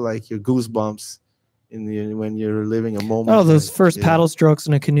feel like your goosebumps when you're living a moment. Oh, those first paddle strokes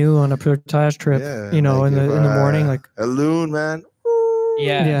in a canoe on a portage trip, in the morning, like a loon, man.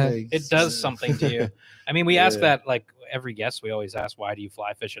 It does something to you. I mean, we ask that, like, every guest, we always ask, why do you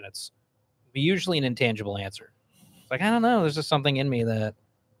fly fish? And it's usually an intangible answer. It's like, I don't know, there's just something in me that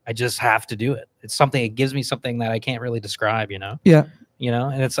I just have to do it. It's something, it gives me something that I can't really describe, and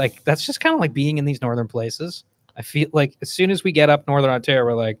it's like, that's just kind of like being in these northern places. I feel like as soon as we get up Northern Ontario,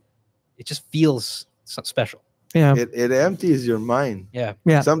 we're like, it just feels special. It empties your mind.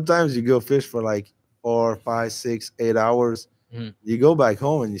 Sometimes you go fish for like 4, 5, 6, 8 hours. You go back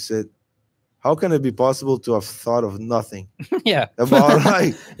home and you said, how can it be possible to have thought of nothing about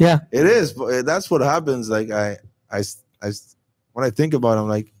like it is, that's what happens. Like I when I think about it, I'm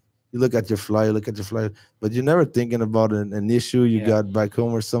like, You look at your fly, but you're never thinking about an issue you got back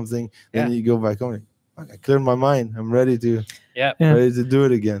home or something. Then you go back home. I cleared my mind. I'm ready to ready to do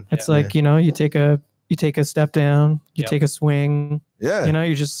it again. It's like, you know, you take a step down, you take a swing. Yeah. You know,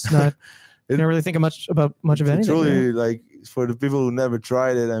 you're just not you don't really think much of anything. It's really like for the people who never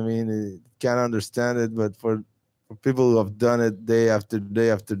tried it, I mean, it can't understand it, but for people who have done it day after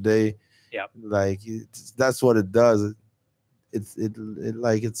day after day, like that's what it does. It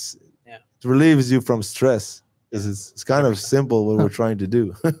relieves you from stress. It's kind of simple what we're trying to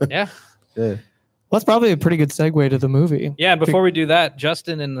do. Yeah. Well, that's probably a pretty good segue to the movie. Yeah, before we do that,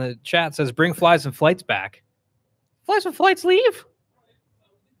 Justin in the chat says, bring flies and flights back. Flies and flights leave?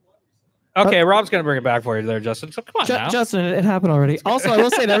 Okay, Rob's going to bring it back for you there, Justin. So come on now. Justin, it happened already. Also, I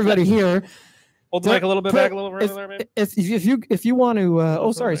will say to everybody here, hold the mic a little bit back, a little further, maybe. If you want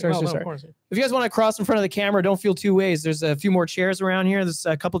to, sorry. If you guys want to cross in front of the camera, don't feel two ways. There's a few more chairs around here. There's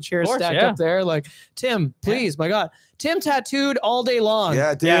a couple chairs stacked up there. Like Tim, please, my God, Tim tattooed all day long.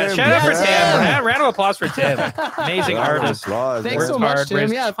 Yeah, Tim. Yeah, shout out for Tim. Yeah, round of applause for Tim. Amazing artist. Thanks so much,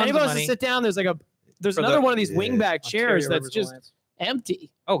 Tim. Yeah, if anyone wants to sit down, there's another one of these wingback chairs that's just empty.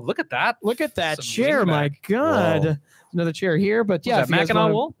 Oh, look at that! Look at that chair! My God. Wow. Another chair here, but yeah,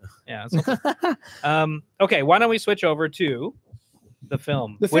 Mackinac wool. Yeah. Okay, why don't we switch over to the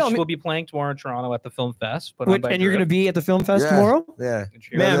film, which will be playing tomorrow in Toronto at the Film Fest. And you're going to be at the Film Fest tomorrow? Yeah.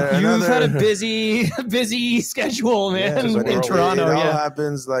 Man, you've had a busy schedule, man, in Toronto. It all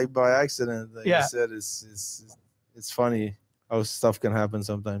happens like by accident. Like I said, it's funny how stuff can happen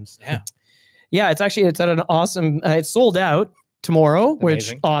sometimes. Yeah. Yeah, it's at an awesome. It's sold out tomorrow,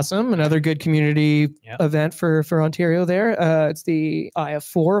 which awesome. Another good community event for Ontario there. It's the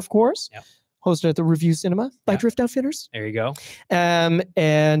IF4, of course, hosted at the Review Cinema by Drift Outfitters. There you go.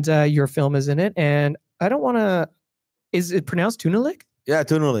 And your film is in it. And I don't want to, is it pronounced Tunulik? Yeah,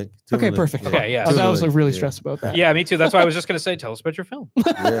 Tunulik. Okay, perfect. Okay, yeah. I was like really stressed about that. Yeah, me too. That's why I was just going to say, tell us about your film.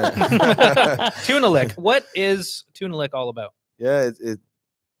 Tunulik. What is Tunulik all about? Yeah,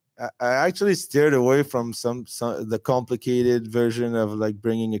 I actually steered away from some the complicated version of like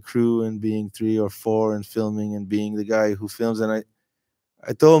bringing a crew and being 3 or 4 and filming and being the guy who films. And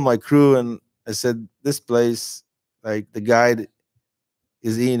I told my crew and I said, this place, like the guide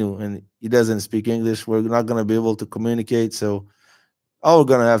is Inu and he doesn't speak English. We're not going to be able to communicate. So all we're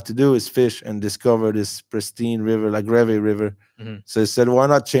going to have to do is fish and discover this pristine river, like Reve River. So I said, why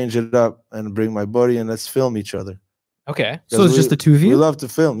not change it up and bring my buddy and let's film each other. Okay. So it's just the two of you? We love to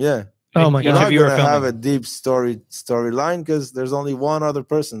film, yeah. Oh my God. You're not going to have a deep storyline because there's only one other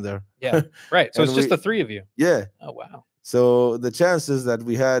person there. Yeah, right. So it's just the 3 of you. Yeah. Oh, wow. So the chances that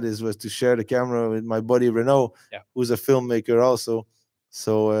we had was to share the camera with my buddy Renaud, who's a filmmaker also.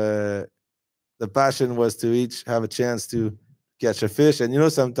 So the passion was to each have a chance to catch a fish. And you know,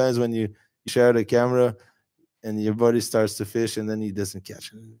 sometimes when you share the camera and your buddy starts to fish and then he doesn't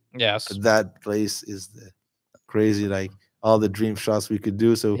catch it. Yes. But that place is crazy, like all the dream shots we could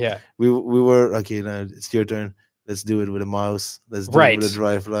do. So we were okay. Now it's your turn. Let's do it with a mouse. Let's do it with a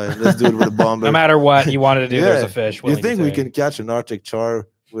dry fly. Let's do it with a bomber. No matter what you wanted to do, there's a fish. You think we can catch an Arctic char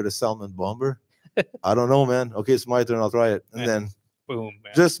with a salmon bomber? I don't know, man. Okay, it's my turn. I'll try it. And then boom,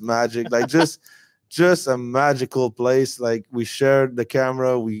 man. Just magic, like just a magical place. Like we shared the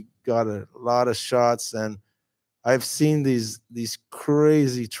camera. We got a lot of shots, and I've seen these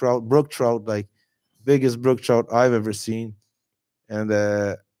crazy brook trout, like biggest brook trout I've ever seen. And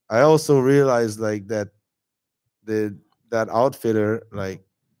I also realized like that outfitter, like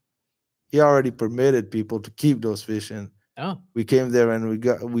he already permitted people to keep those fish. And we came there and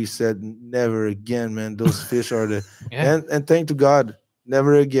we said, never again, man. Those fish are the and thank to God,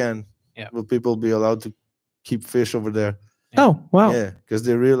 never again will people be allowed to keep fish over there. Oh, wow. Yeah, because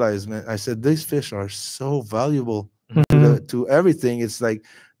they realized, man, I said, these fish are so valuable to everything. It's like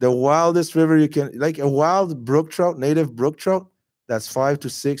the wildest river you can, like a wild brook trout, native brook trout, that's 5 to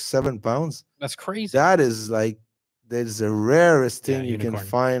 6, 7 pounds. That's crazy. That is like, that is the rarest thing you can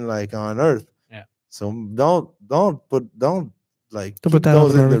find like on earth. Yeah. So don't put that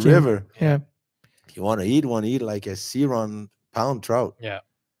those in the routine. river. Yeah. If you want to eat like a sea run pound trout. Yeah.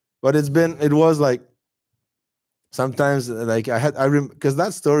 But it was like, sometimes like because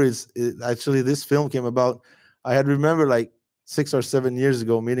that story is actually, this film came about. I had remember like 6 or 7 years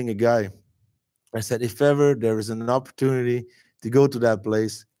ago meeting a guy. I said, if ever there is an opportunity to go to that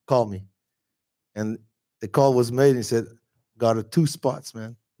place, call me. And the call was made. And he said, got 2 spots,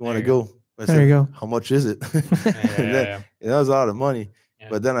 man. You want to go? I said, there you go. How much is it? That was a lot of money. Yeah.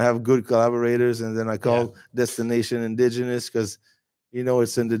 But then I have good collaborators, and then I called Destination Indigenous because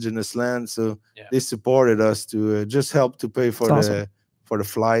it's indigenous land. So they supported us to just help to pay for for the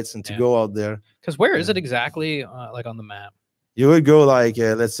flights and to Yeah. go out there. Because where is it exactly, like on the map? You would go like,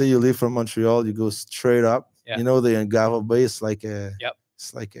 let's say you leave from Montreal, you go straight up. Yeah. You know, the Ngava Bay is like a, Yep.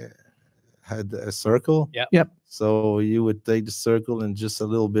 it's like had a circle. Yep. So you would take the circle and just a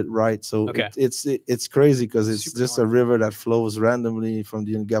little bit right. So Okay. it's crazy because it's Super just north. a river that flows randomly from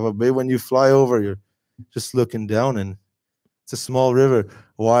the Ngava Bay. When you fly over, you're just looking down, and it's a small river.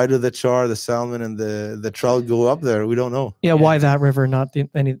 Why do the char, the salmon, and the trout go up there? We don't know. Yeah, why that river, not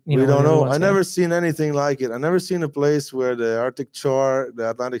any? We one of don't the other know. ones, I yeah. never seen anything like it. I never seen a place where the Arctic char,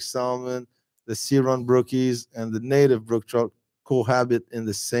 the Atlantic salmon, the sea run brookies, and the native brook trout cohabit in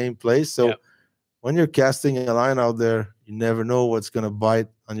the same place. So Yep. when you're casting a line out there, you never know what's gonna bite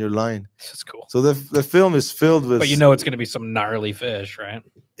on your line. That's cool. So the film is filled with, But you know it's going to be some gnarly fish, right?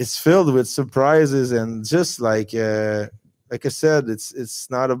 it's filled with surprises, and just like I said, it's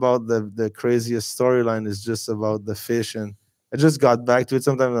not about the craziest storyline. It's just about the fish. And I just got back to it.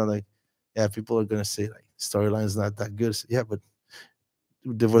 Sometimes I'm like, yeah, people are gonna say like storyline's not that good. So, yeah, but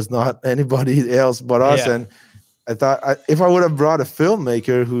there was not anybody else but us. Yeah. And I thought if I would have brought a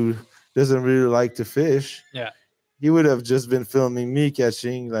filmmaker who doesn't really like to fish, Yeah. he would have just been filming me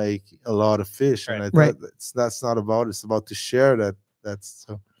catching like a lot of fish. And I thought Right. that's not about it. It's about to share that. That's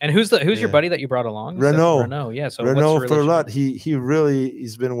so. And who's your Yeah. buddy that you brought along? You said Renaud. Renaud, yeah. So Renaud what's the Ferlat, relationship?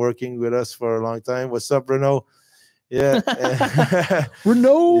 he's been working with us for a long time. What's up, Renaud? Yeah.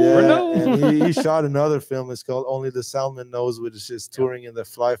 Renaud. Yeah, Renaud. and he shot another film. It's called Only the Salmon Knows, which is touring in the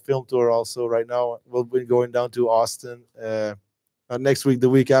Fly Film Tour also right now. We'll be going down to Austin not next week, the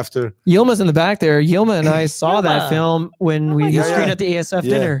week after. Yilma's in the back there. Yilma and I saw that Yilma. film when we Yeah, screened yeah. at the ASF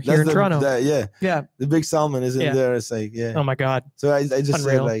dinner here that's in Toronto. yeah, Yeah. the big salmon is in Yeah. there. It's like, yeah. Oh my God. So I just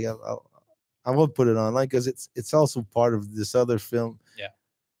Unreal. said like I will put it online because it's also part of this other film. Yeah.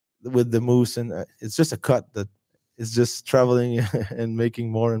 With the moose, and it's just a cut that is just traveling and making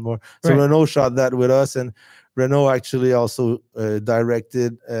more and more. So Right. Renaud shot that with us, and Renaud actually also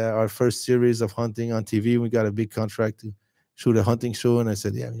directed our first series of hunting on TV. We got a big contract to shoot a hunting show, and I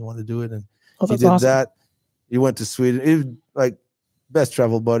said, "Yeah, you want to do it?" And Oh, he that's did awesome. that. He went to Sweden. He, like best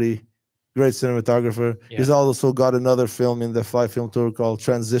travel buddy, great cinematographer. Yeah. He's also got another film in the Fly Film Tour called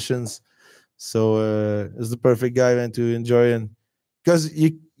Transitions. So it's the perfect guy, man, to enjoy. And because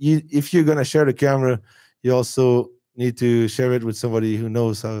you if you're gonna share the camera, you also need to share it with somebody who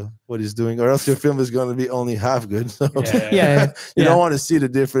knows what he's doing, or else your film is gonna be only half good. So Yeah. you Yeah. don't want to see the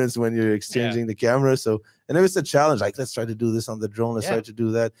difference when you're exchanging the camera. So, and if it's a challenge, like let's try to do this on the drone, let's Yeah. try to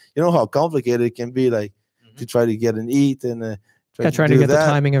do that. You know how complicated it can be, like to try to get an eat and Trying to do get the that.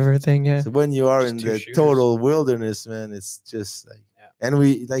 timing of everything. Yeah. So when you are Just in two the shooters. total wilderness, man, it's just like, and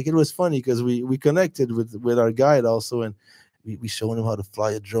we like it was funny because we connected with our guide also, and we showed him how to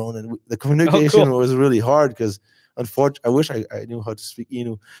fly a drone, and the communication cool. was really hard because unfortunately, I wish I knew how to speak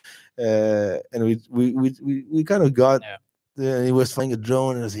Innu, and we kind of got. And he was flying a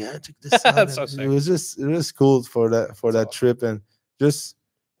drone, and I was like, "Yeah, check this out." That's so And sick. it was cool for that trip, and just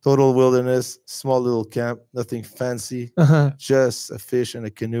total wilderness, small little camp, nothing fancy, Uh-huh. just a fish and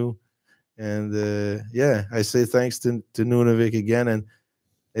a canoe. And yeah, I say thanks to Nunavik again, and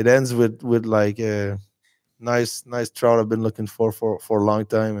it ends with like a nice trout I've been looking for a long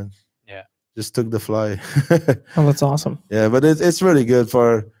time, and just took the fly. Oh, that's awesome. Yeah, but it's really good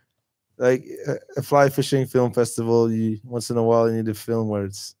for like a fly fishing film festival. You once in a while you need a film where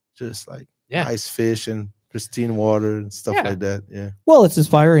it's just like nice fish and pristine water and stuff like that. Yeah. Well, it's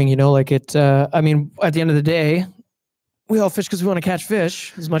inspiring, you know, like it, I mean, at the end of the day, we all fish because we want to catch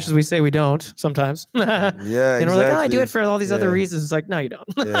fish as much as we say we don't sometimes. Yeah. And we're like, oh, I do exactly. it for all these other Yeah. reasons. It's like, no, you don't.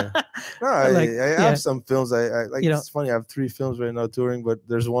 Yeah. No, Like, I yeah. have some films. I like. You know. It's funny. I have 3 films right now touring, but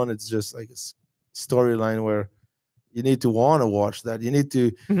there's one. It's just like a storyline where you need to want to watch that. You need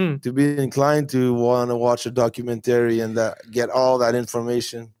to Mhm. to be inclined to want to watch a documentary and get all that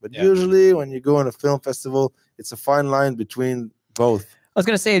information. But usually, when you go on a film festival, it's a fine line between both. I was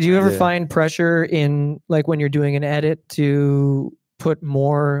going to say, do you ever Yeah. find pressure in like when you're doing an edit to put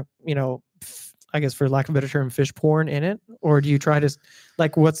more, you know, I guess for lack of a better term, fish porn in it? Or do you try to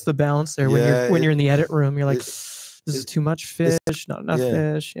like, what's the balance there when Yeah, you're in the edit room? You're like, it- this is too much fish, not enough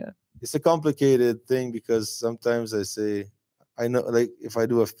fish. Yeah. It's a complicated thing because sometimes I say, I know, like if I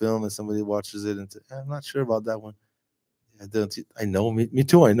do a film and somebody watches it and I'm not sure about that one. I know, me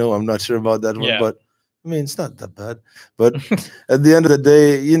too. I know I'm not sure about that one, Yeah. but I mean, it's not that bad. But at the end of the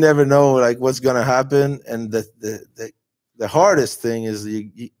day, you never know like what's gonna happen. And the hardest thing is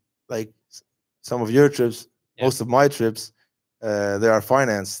you like some of your trips, most of my trips, they are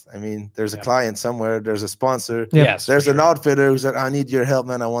financed. I mean, there's a client somewhere, there's a sponsor, Yes, for there's an sure. outfitter who said, I need your help,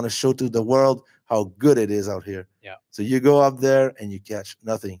 man. I want to show to the world how good it is out here. Yeah. So you go up there and you catch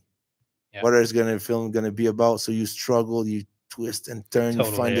nothing. Yeah. What is film gonna be about? So you struggle, you twist and turn, you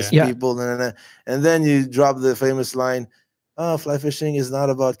Totally, find these yeah. people, and then you drop the famous line, "Oh, fly fishing is not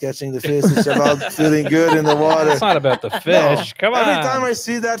about catching the fish; it's about feeling good in the water." It's not about the fish. Come on. Every time I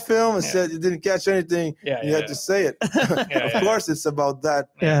see that film, I said you didn't catch anything. Yeah, You yeah, had to say it. Yeah, Of course, it's about that.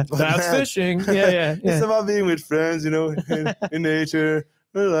 Yeah, But that's man, fishing. Yeah. It's about being with friends, in nature.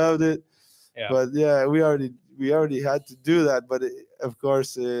 We loved it. Yeah. But yeah, we already had to do that. But of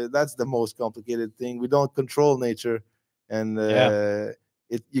course, that's the most complicated thing. We don't control nature, and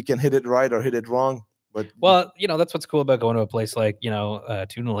you can hit it right or hit it wrong. But Well, that's what's cool about going to a place like,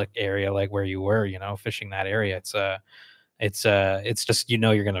 Tunulik area, like where you were, fishing that area. It's just,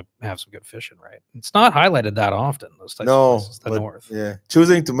 you're going to have some good fishing, right? It's not highlighted that often, those types of places, the but north. yeah,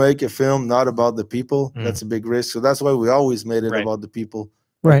 choosing to make a film not about the people, Mm. that's a big risk. So that's why we always made it Right. about the people,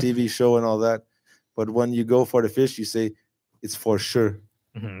 Right. TV show and all that. But when you go for the fish, you say it's for sure.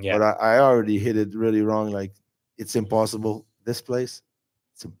 Yeah. But I already hit it really wrong. Like, it's impossible. This place,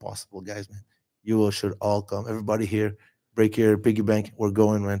 it's impossible, guys, man. You all should all come. Everybody here, break your piggy bank. We're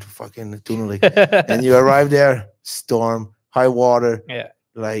going, man, to fucking Tunulik. And you arrive there, storm, high water, Yeah.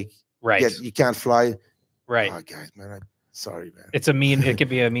 like, Right. you can't fly. Right. Oh, guys, man, sorry, man. It could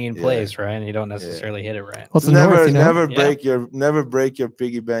be a mean Yeah. place, right? And you don't necessarily hit it right. Well, it's the north, Never Yeah. never break your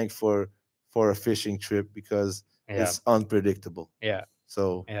piggy bank for a fishing trip, because Yeah. it's unpredictable. Yeah.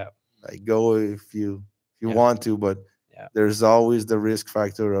 So Yeah. like, go if you Yeah. want to, but Yeah. there's always the risk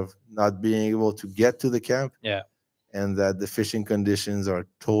factor of not being able to get to the camp. Yeah. And that the fishing conditions are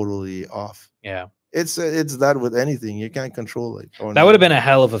totally off. Yeah. It's that with anything, you can't control it. That would have been a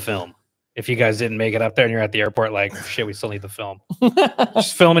hell of a film if you guys didn't make it up there and you're at the airport like, shit, we still need the film.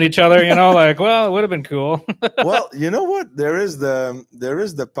 Just filming each other, like, well, it would have been cool. Well, you know what? There is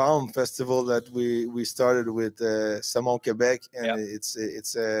the Palm Festival that we started with Samon, Quebec, and Yep.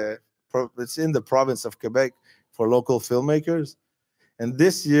 it's in the province of Quebec for local filmmakers. And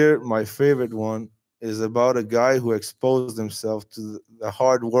this year, my favorite one is about a guy who exposed himself to the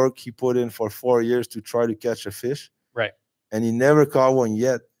hard work he put in for 4 years to try to catch a fish. Right. And he never caught one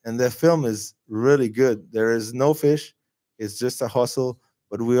yet. And the film is really good. There is no fish. It's just a hustle,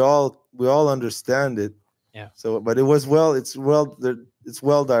 but we all understand it. Yeah. So, but it's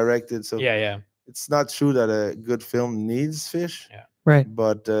well directed. So Yeah. it's not true that a good film needs fish. Yeah. Right.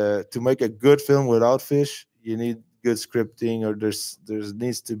 But to make a good film without fish, you need good scripting, or there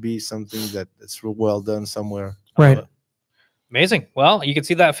needs to be something that's well done somewhere. Right. Amazing. Well, you can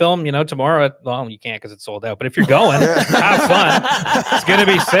see that film, tomorrow. Well, you can't because it's sold out. But if you're going, Yeah. have fun. It's gonna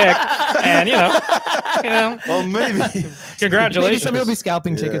be sick. And Well, maybe. Maybe congratulations. somebody will be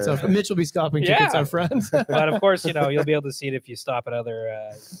scalping tickets Yeah. out. Mitch will be scalping tickets Yeah. out front. But of course, you'll be able to see it if you stop at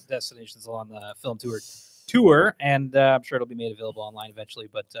other destinations along the film tour, and I'm sure it'll be made available online eventually.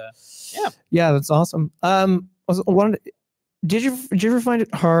 But Yeah, that's awesome. Did you ever find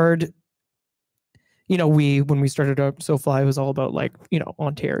it hard? When we started up SoFly, it was all about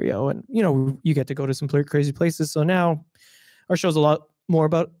Ontario, and you get to go to some crazy places. So now our show's a lot more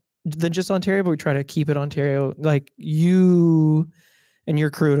about than just Ontario, but we try to keep it Ontario. Like, you and your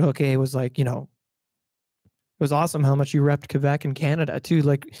crew at Hooké was it was awesome how much you repped Quebec and Canada too.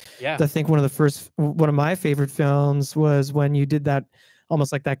 Like, yeah, I think one of my favorite films was when you did that,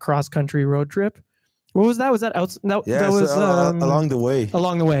 almost like that cross country road trip. What was that? Was that out? That was along the way.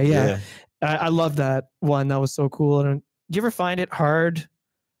 Along the way, yeah. I love that one. That was so cool. And do you ever find it hard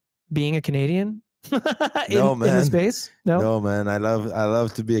being a Canadian in the space? No, man. I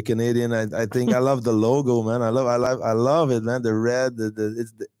love to be a Canadian. I think I love the logo, man. I love it, man. The red,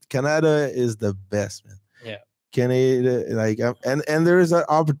 Canada is the best, man. Yeah. Canada, and there is an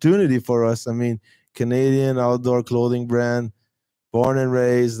opportunity for us. I mean, Canadian outdoor clothing brand, born and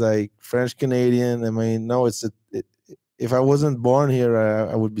raised, like French Canadian. I mean, no, if I wasn't born here,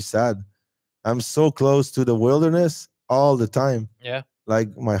 I would be sad. I'm so close to the wilderness all the time. Yeah.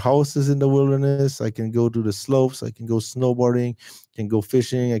 Like, my house is in the wilderness. I can go to the slopes. I can go snowboarding. I can go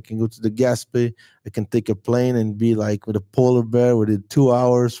fishing. I can go to the Gaspé. I can take a plane and be like with a polar bear within 2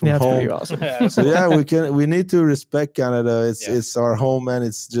 hours from home. That's pretty awesome. So yeah, we need to respect Canada. It's our home, man.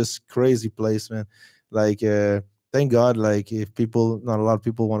 It's just crazy place, man. Like, thank God, like, if not a lot of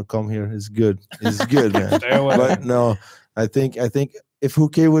people want to come here, it's good. It's good, man. But no, I think if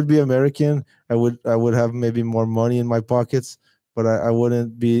Hooké would be American, I would have maybe more money in my pockets, but I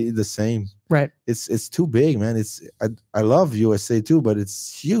wouldn't be the same. Right. It's too big, man. I love USA too, but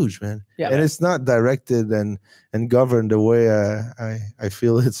it's huge, man. Yeah. And it's not directed and governed the way I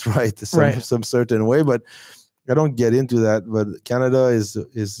feel it's right, some certain way. But I don't get into that. But Canada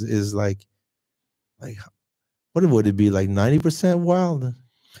is like like what would it be like 90% wild?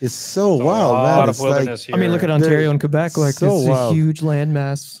 It's so A wild, lot man. of It's like wilderness here. I mean, look at Ontario and Quebec. Like so it's a wild. huge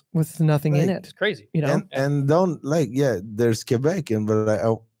landmass with nothing in Like, it. it's crazy. You know, and don't like there's Quebec and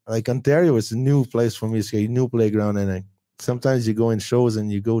but like Ontario is a new place for me. It's a new playground and sometimes you go in shows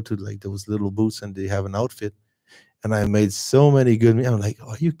and you go to like those little booths and they have an outfit. And I made so many good. I'm like,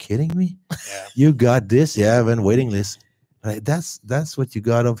 oh, are you kidding me? Yeah. You got this? Yeah, I've been waiting list. Like that's what you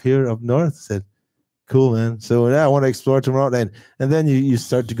got up here up north. I said, cool, man. So yeah, I want to explore tomorrow. And then you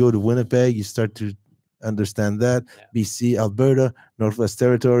start to go to Winnipeg. You start to understand that BC, Alberta, Northwest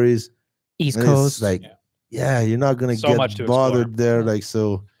Territories, East and it's Coast. like, you're not gonna So much get to bothered explore. there. Yeah. Like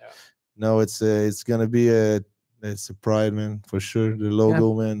so, Yeah. no, it's gonna be it's a pride, man, for sure. The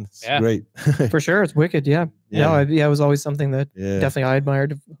logo, man, it's Yeah. great. For sure, it's wicked. Yeah, no, it was always something that yeah. definitely I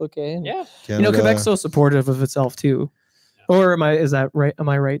admired of Hooké. And, Yeah. you know, Canada, Quebec's so supportive of itself too. Or is that right? Am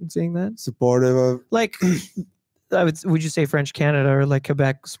I right in saying that? supportive of. Like, would you say French Canada or like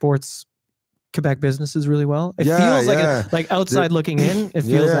Quebec sports, Quebec businesses really well? It feels like outside looking in, it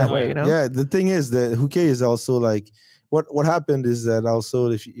feels that way, you know? Yeah, the thing is that Hooké is also like what happened is that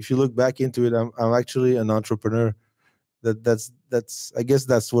also if you look back into it, I'm actually an entrepreneur. That's I guess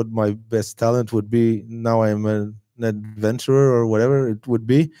that's what my best talent would be. Now I'm an adventurer or whatever it would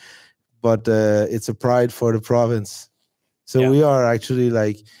be, but it's a pride for the province. So we are actually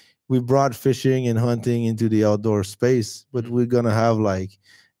like we brought fishing and hunting into the outdoor space, but we're gonna have like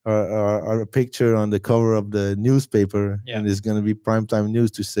our picture on the cover of the newspaper, and it's gonna be primetime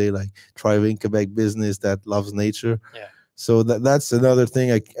news to say like thriving Quebec business that loves nature. Yeah. So that's another thing.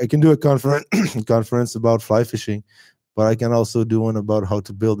 I can do a conference about fly fishing, but I can also do one about how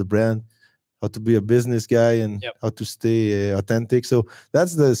to build a brand, how to be a business guy, and how to stay authentic. So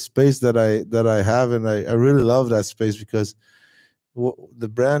that's the space that I have, and I really love that space because the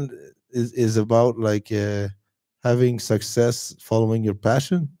brand is about like having success, following your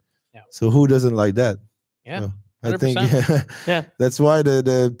passion. Yeah. So who doesn't like that? Yeah. So I think 100%. that's why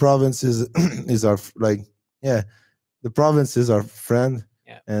the province is our the province is our friend.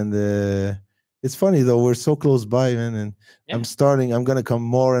 Yeah. And it's funny though, we're so close by, man. And I'm gonna come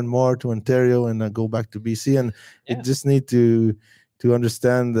more and more to Ontario and go back to BC, and it just need to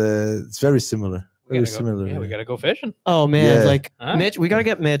understand it's very similar. Very similar. Yeah, we gotta go fishing. Oh man, like Huh? Mitch, we gotta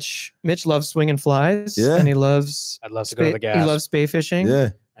get Mitch. Mitch loves swinging flies, and he loves. I'd love to go to the gas. He loves spay fishing,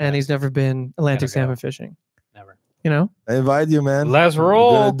 and he's never been Atlantic salmon fishing. Never. You know. I invite you, man. Let's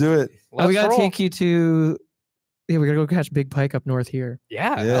roll. We're gonna do it. We gotta take you to. Yeah, we gotta go catch big pike up north here.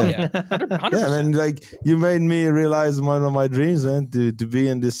 Yeah. Yeah. 100%. Yeah, man. Like you made me realize one of my dreams, man, to be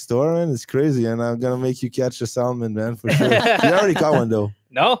in this store, man. It's crazy, and I'm gonna make you catch a salmon, man, for sure. You already caught one though.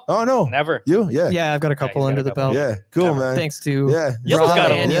 No. Oh no. Never. You? Yeah. Yeah, I've got a couple under the belt. Yeah. Cool, man. Thanks to Yellow's got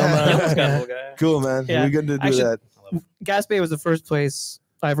and Yelma. Cool, man. Yeah. We're gonna do that. Gas Bay was the first place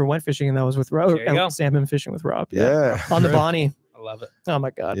I ever went fishing, and that was with Rob. There you go. Salmon fishing with Rob. Yeah. On the Bonnie. I love it. Oh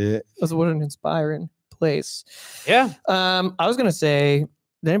my god. Yeah. What an inspiring place. Yeah. I was gonna say,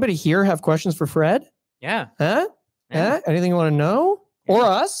 did anybody here have questions for Fred? Yeah. Huh? Yeah. Anything you want to know? Or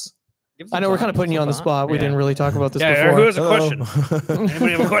us? I know we're kind of putting you on the spot. We didn't really talk about this before. Who has a question?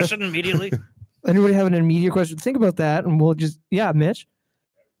 Anybody have a question immediately? Anybody have an immediate question? Think about that, and we'll just Mitch.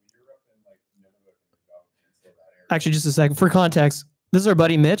 Actually, just a second for context. This is our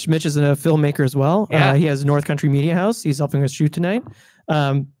buddy Mitch. Mitch is a filmmaker as well. Yeah. He has North Country Media House. He's helping us shoot tonight.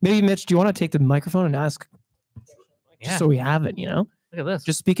 Maybe Mitch, do you want to take the microphone and ask? Just so we have it, you know. Look at this.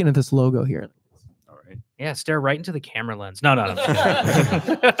 Just speaking of this logo here. All right. Yeah, stare right into the camera lens. No.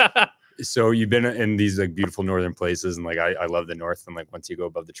 So you've been in these like beautiful northern places, and like I love the north, and like once you go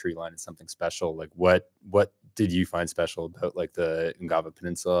above the tree line, it's something special. Like what did you find special about like the Ungava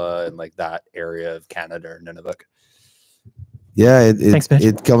Peninsula and like that area of Canada or Nunavut? Yeah, Thanks, Mitch.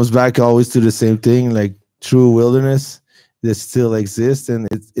 it comes back always to the same thing, like true wilderness that still exists, and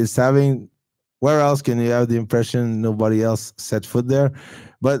it's having. Where else can you have the impression nobody else set foot there?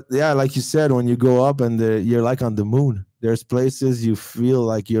 But yeah, like you said, when you go up and you're like on the moon. There's places you feel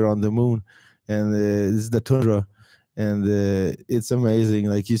like you're on the moon, and it's the tundra, and it's amazing.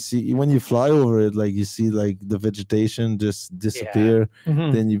 Like you see when you fly over it, like you see like the vegetation just disappear.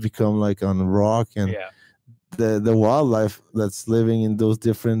 Then you become like on a rock, and the wildlife that's living in those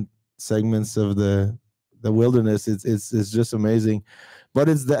different segments of the wilderness. It's just amazing. But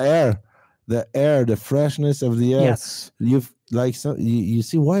it's the air, the freshness of the air. Yes, You've like you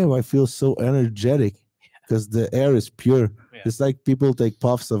see why I feel so energetic. Because the air is pure. It's like people take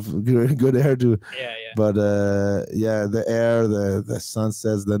puffs of good air too. But the air, the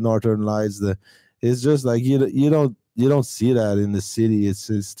sunsets, the northern lights, it's just like you don't see that in the city. It's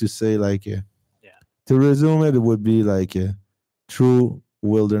to say like to resume it, it would be like a true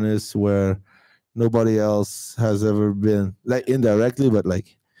wilderness where nobody else has ever been, like indirectly, but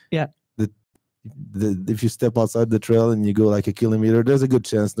like Yeah. If you step outside the trail and you go like a kilometer, there's a good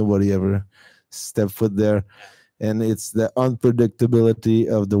chance nobody ever stepped foot there. And it's the unpredictability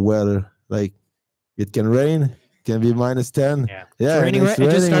of the weather. Like it can rain, can be -10. Yeah. Yeah, It's raining and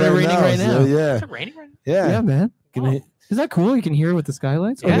it just started raining right so now. yeah, Is it raining right now? yeah. Yeah, man. Can Oh. you- Is that cool? You can hear with the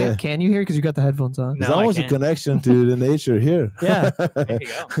skylights. Yeah. Okay. Can you hear because you got the headphones on? There's No, I almost a can't. connection to the nature here. Yeah. There you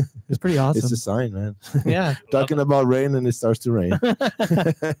go. It's pretty awesome. It's a sign, man. Yeah. Talking about rain and it starts to rain.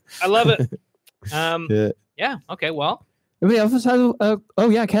 I love it. Yeah. Yeah. Okay. Well, We also have, oh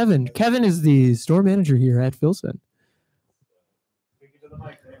yeah, Kevin. Kevin is the store manager here at Filson.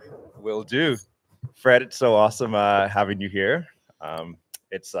 Will do. Fred, it's so awesome having you here.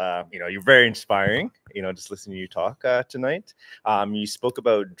 It's you're very inspiring, just listening to you talk tonight. You spoke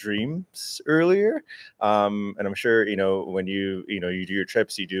about dreams earlier, and I'm sure when you do your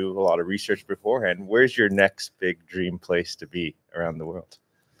trips, you do a lot of research beforehand. Where's your next big dream place to be around the world?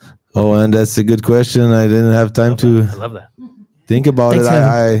 Oh, and that's a good question. I didn't have time to I love that. think about Thanks,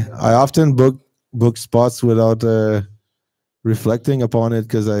 it. I often book spots without reflecting upon it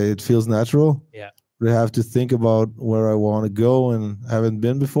because it feels natural. Yeah. I have to think about where I want to go and haven't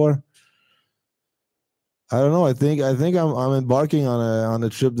been before. I don't know. I think I'm embarking on a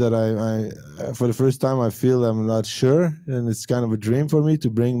trip that I for the first time I feel I'm not sure, and it's kind of a dream for me to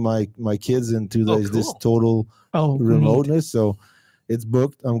bring my kids into Oh, this cool. total Oh, neat. remoteness. So it's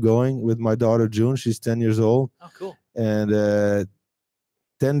booked. I'm going with my daughter June. She's 10 years old, Oh, cool. and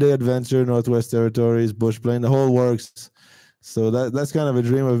 10-day adventure, Northwest Territories, bush plane, the whole works. So that's kind of a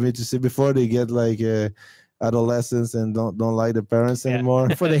dream of me to see before they get like adolescence and don't like the parents Yeah. anymore.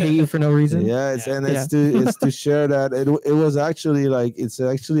 Before they hate you for no reason. Yeah, it's Yeah. and it's to share that it was actually like it's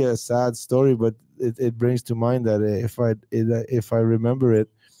actually a sad story, but it brings to mind that if I remember it,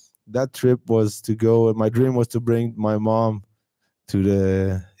 that trip was to go. My dream was to bring my mom to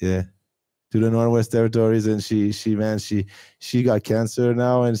the Northwest Territories, and she got cancer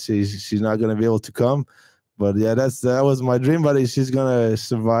now, and she's not gonna be able to come. But yeah, that was my dream. But she's gonna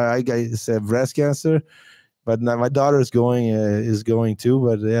survive. I got breast cancer, but now my daughter is going too.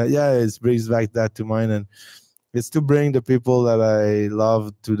 But yeah, it brings back that to mind, and it's to bring the people that I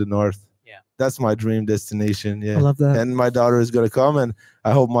love to the north. Yeah. That's my dream destination. Yeah, I love that. and my daughter is gonna come, and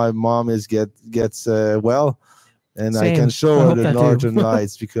I hope my mom gets well, and I Same. can I show her hope the that too. northern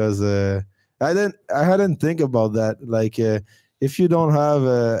lights because I hadn't think about that. Like if you don't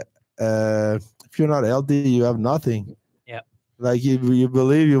have if you're not healthy, you have nothing. Yeah. Like you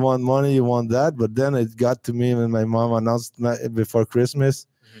believe you want money, you want that, but then it got to me when my mom announced before Christmas.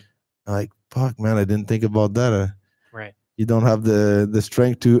 Mhm. Like, fuck, man, I didn't think about that. Right. You don't have the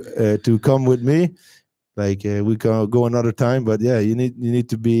strength to come with me. Like we can go another time, but yeah, we need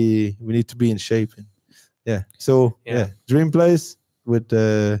to be in shape. Yeah. So Yeah. dream place with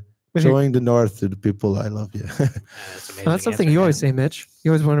With your- showing the north to the people I love. Yeah. That's amazing. Well, that's something answer, you always man. say, Mitch.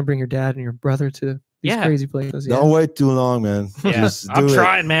 You always want to bring your dad and your brother to these Yeah. crazy places. Yeah. Don't wait too long, man. Yeah, Just I'm do it.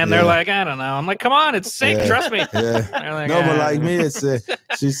 trying, man. They're Yeah. like, I don't know. I'm like, come on, it's safe. Yeah. Trust me. Yeah. They're like, No, but "Ah." like me, it's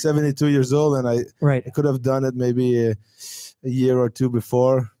she's 72 years old, and I Right. could have done it maybe a year or two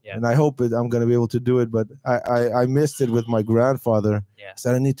before, Yeah. and I hope I'm gonna be able to do it. But I missed it with my grandfather. Yeah.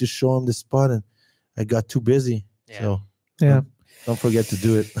 Said I need to show him the spot, and I got too busy. Yeah. So Yeah. don't forget to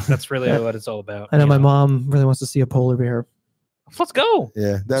do it. That's really what it's all about. I know you my mom really wants to see a polar bear, Let's go.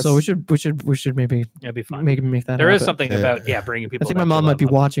 Yeah, that's so we should maybe It'd be fun. make that. There is happen. something Yeah. about bringing people. I think my that mom you might be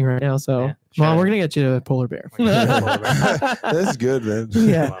love. watching right now. So, Yeah, shout mom, out. we're gonna get you a polar bear. We're gonna get you a polar bear. that's good, man.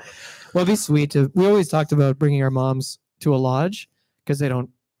 Yeah. Love it. Well, it'd be sweet to. We always talked about bringing our moms to a lodge because they don't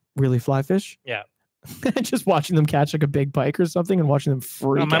really fly fish. Yeah. Just watching them catch like a big pike or something and watching them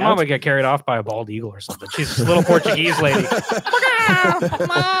freak No, my out. mom would get carried off by a bald eagle or something. She's a little Portuguese lady.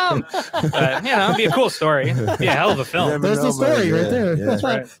 Mom. But, it'd be a cool story. It'd be a hell of a film. Never There's the know, man. story right Yeah, there. yeah. That's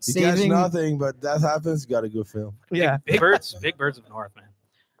right. You catch Saving. nothing, but that happens. Got a good film. Yeah. Big birds of the north,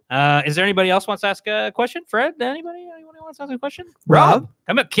 man. Is there anybody else wants to ask a question? Fred? Anybody? Anyone who wants to ask a question? Rob?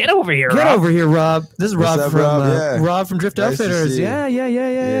 Come on, get over here. Get Rob. over here, Rob. This is What's Rob up, from Rob? Yeah. Rob from Drift Nice to Outfitters. see you.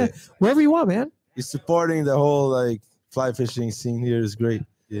 Yeah. Wherever you want, man. He's supporting the whole like fly fishing scene here is great.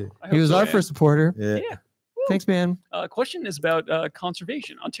 Yeah, I He hope was so, our man. first supporter. yeah. Yeah. Thanks, man. Question is about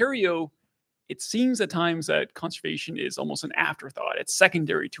conservation. Ontario, it seems at times that conservation is almost an afterthought. It's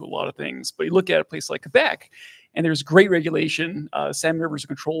secondary to a lot of things. But you look at a place like Quebec, and there's great regulation. Salmon rivers are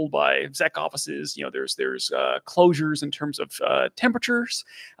controlled by ZEC offices. There's closures in terms of temperatures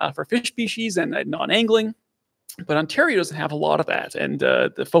for fish species and non-angling. But Ontario doesn't have a lot of that, and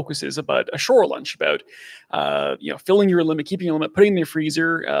the focus is about a shore lunch, about filling your limit, keeping your limit, putting it in your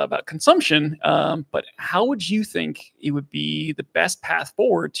freezer, about consumption. But how would you think it would be the best path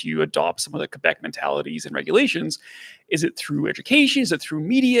forward to adopt some of the Quebec mentalities and regulations? Is it through education? Is it through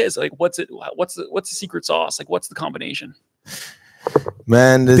media? Is it like what's the secret sauce? Like what's the combination?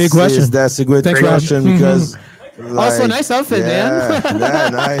 Man, Big question. That's a good Thanks, question Rob. because. Also, nice outfit, man. Yeah,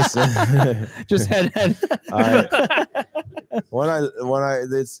 nice. Just head.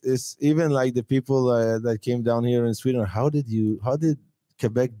 It's even like the people that came down here in Sweden. How did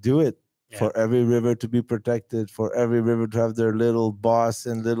Quebec do it? For every river to be protected, for every river to have their little boss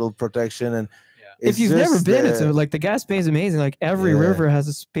and little protection. And if you've never been, it's like the Gaspé is amazing. Like every river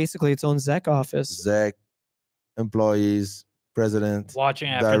has basically its own ZEC office. ZEC, employees, president, watching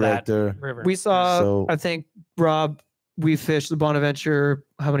after director. that river. We saw, I think, Rob, we fished the Bonaventure,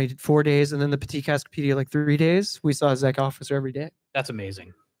 how many, 4 days, and then the Petit Cascapedia, like 3 days. We saw a ZEC officer every day. That's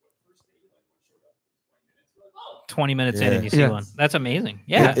amazing. 20 minutes in and you see one. That's amazing.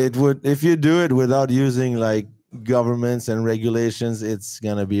 Yeah. It would, if you do it without using like governments and regulations, it's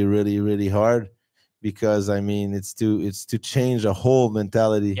gonna be really, really hard because I mean it's to change a whole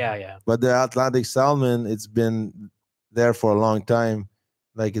mentality. Yeah. But the Atlantic salmon, it's been there for a long time.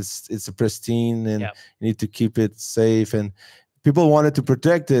 Like it's a pristine and you need to keep it safe, and people wanted to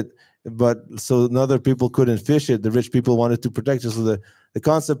protect it, but so other people couldn't fish it. The rich people wanted to protect it, so the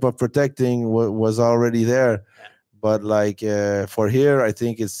concept of protecting was already there. But like for here, I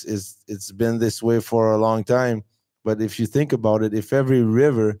think it's been this way for a long time. But if you think about it, if every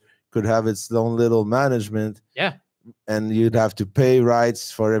river could have its own little management, and you'd have to pay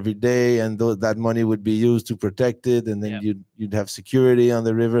rights for every day, and that money would be used to protect it, and then you'd have security on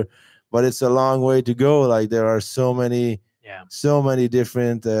the river. But it's a long way to go. Like there are so many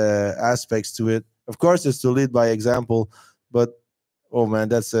different aspects to it. Of course, it's to lead by example, but oh man,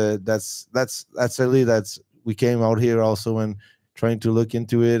 we came out here also and trying to look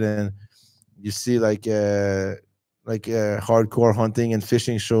into it, and you see like hardcore hunting and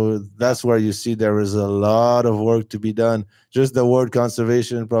fishing show. That's where you see there is a lot of work to be done. Just the word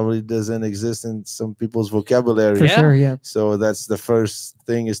conservation probably doesn't exist in some people's vocabulary. For sure, yeah. So that's the first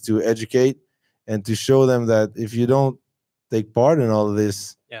thing, is to educate and to show them that if you don't take part in all of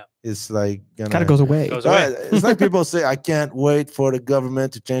this, it's like kind of goes away. It's like people say, I can't wait for the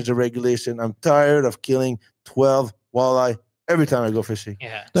government to change the regulation. I'm tired of killing 12 walleye every time I go fishing.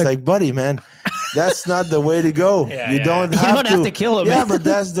 It's like, buddy, man, that's not the way to go. You don't have to kill them. Yeah, but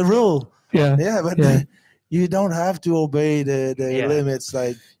that's the rule. But you don't have to obey the limits.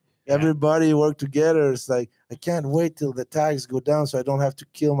 Like everybody work together. It's like, I can't wait till the tags go down so I don't have to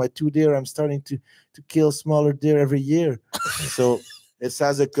kill my 2 deer. I'm starting to kill smaller deer every year. So it's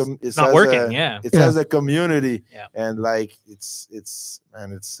as a it's not as working. It's as a community. And like it's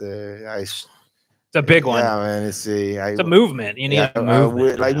a big one. Yeah, man. It's a movement. You need a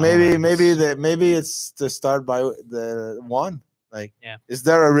movement. Like maybe it's to start by the one. Like, is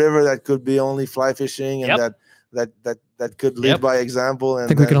there a river that could be only fly fishing and that could lead by example? And I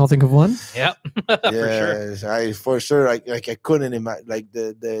think we can all think of one. For sure. I couldn't imagine like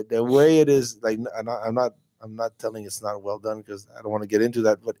the way it is. Like, I'm not telling it's not well done because I don't want to get into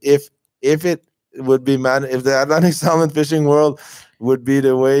that. But if it would be if the Atlantic salmon fishing world would be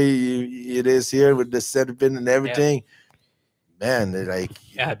the way it is here with the sediment and everything, man, like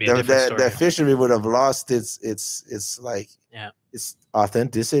the fishery would have lost its like its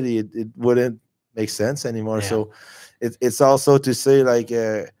authenticity. It wouldn't make sense anymore. So it's also to say like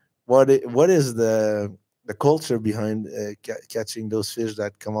what is the culture behind catching those fish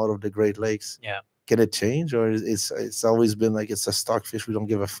that come out of the Great Lakes? Can it change, or it's always been like it's a stockfish, we don't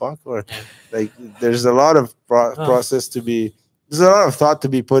give a fuck? Or like there's a lot of process to be, there's a lot of thought to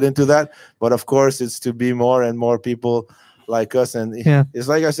be put into that. But of course, it's to be more and more people like us. And it's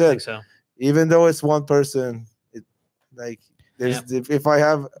like I said, even though it's one person, like there's if I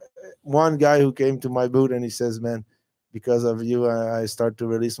have one guy who came to my booth and he says, man, because of you, I start to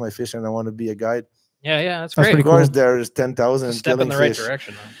release my fish and I want to be a guide. That's great. Of course, there's 10,000 step in the right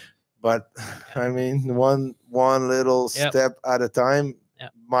direction, though. But I mean, one little step at a time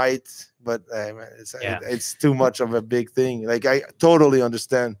might, but it's too much of a big thing. Like I totally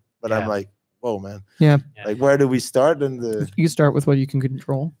understand, but I'm like, whoa, man. Like where do we start? And you start with what you can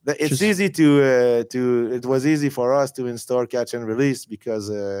control. It's easy to it was easy for us to install catch and release because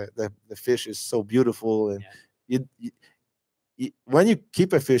the fish is so beautiful, and you when you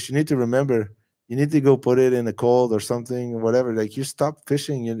keep a fish, you need to remember. You need to go put it in a cold or something, or whatever. Like you stop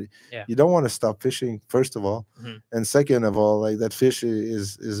fishing, you don't want to stop fishing, first of all, and second of all, like that fish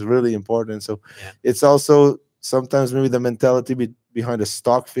is really important. So it's also sometimes maybe the mentality behind a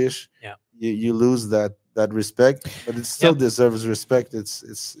stockfish, Yeah. you lose that respect, but it still Yep. deserves respect. It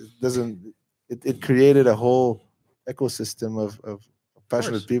doesn't. It created a whole ecosystem of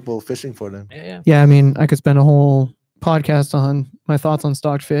passionate people fishing for them. Yeah. Yeah, I mean, I could spend a whole podcast on my thoughts on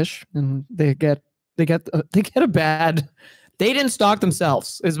stocked fish, and they get a bad. They didn't stock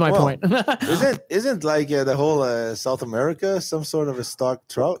themselves. Is my Well, point. Isn't like the whole South America some sort of a stock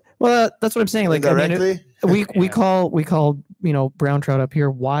trout? Well, that's what I'm saying. Like, I mean, Indirectly, we Yeah. call brown trout up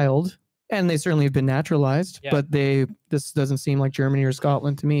here wild, and they certainly have been naturalized. Yeah. But this doesn't seem like Germany or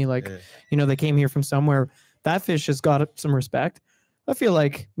Scotland to me. Like, Yeah. they came here from somewhere. That fish has got some respect. I feel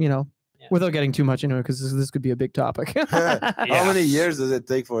like without getting too much into it, because this could be a big topic. How many years does it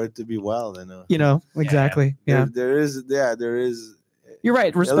take for it to be wild? I know. Exactly. Yeah, There is you're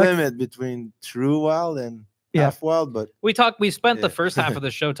right. a Respect. limit between true wild and Yeah. half wild, but We spent the Yeah. first half of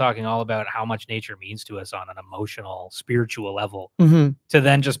the show talking all about how much nature means to us on an emotional, spiritual level, Mhm. to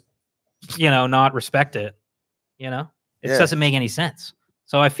then just, not respect it. It Yeah. doesn't make any sense.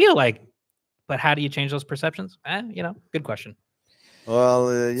 So I feel like, but how do you change those perceptions? Good question. well,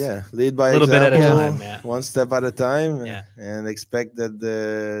 lead by Little bit at a example, time, yeah. one step at a time, Yeah. and expect that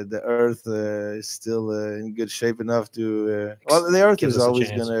the earth is still in good shape enough to. Well, the earth Gives is us a always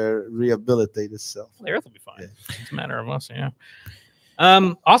chance. going to rehabilitate itself. The earth will be fine. Yeah. It's a matter of us. Yeah.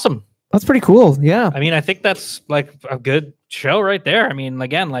 Awesome. That's pretty cool. Yeah. I mean, I think that's like a good show right there. I mean,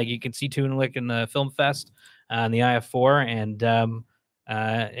 again, like you can see Tunulik in the Film Fest and the IF4,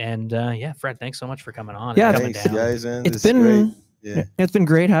 and Fred, thanks so much for coming on. and Yeah, coming Thanks, down. guys, and It's this is been great. Yeah. it's been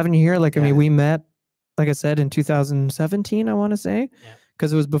great having you here. Like, I Yeah. mean, we met, like I said, in 2017, I want to say, Yeah.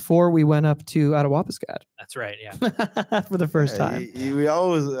 because it was before we went up to Attawapiskat That's right. Yeah. for the first time. We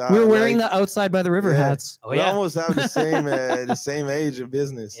always We were wearing like, the outside by the river yeah. hats. Oh we yeah. almost have the same age of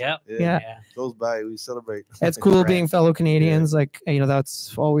business. Yep. Yeah. Goes by. We celebrate. It's cool Right. being fellow Canadians. Like,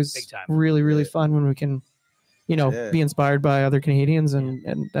 that's always Big time. really, really Yeah. fun when we can, Yeah. be inspired by other Canadians,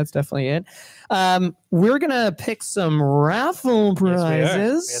 and that's definitely it. We're gonna pick some raffle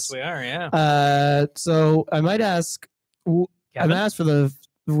prizes. Yes, we are. Yeah. So I might ask. I'm Kevin? gonna ask for the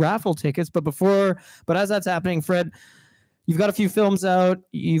raffle tickets, but as that's happening, Fred, you've got a few films out.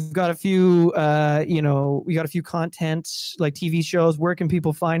 You've got a few, we got a few content like TV shows. Where can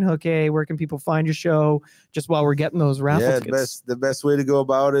people find Hooké? Where can people find your show? Just while we're getting those raffle Yeah, tickets. the best way to go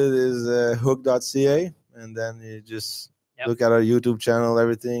about it is hook.ca, and then you just Yep. look at our YouTube channel,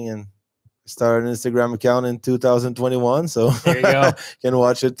 everything, and start an Instagram account in 2021. So There you go. you can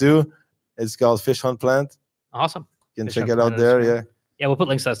watch it too. It's called Fish Hunt Plant. Awesome. You can Fish check Hunt it out Plant there. is- Yeah. Yeah, we'll put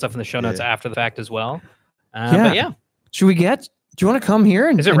links to that stuff in the show notes Yeah. after the fact as well. Yeah. But yeah. Should we get? Do you want to come here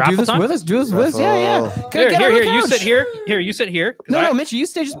and, Is it and do raffle this time? with us? Do this with us? Yeah. Raffle. Can I get on the You couch? sit here. Here, you sit here. 'cause No, I- Mitch, you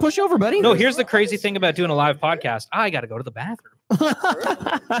stay. Just push over, buddy. No, here's the crazy thing about doing a live podcast. I got to go to the bathroom.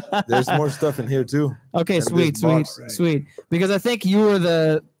 There's more stuff in here too. Okay, And sweet, this sweet, box. sweet. Because I think you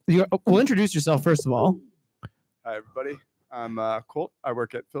were well, introduce yourself first of all. Hi, everybody. I'm Colt. I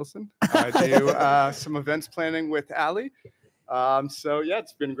work at Filson. I do some events planning with Ali. So, yeah,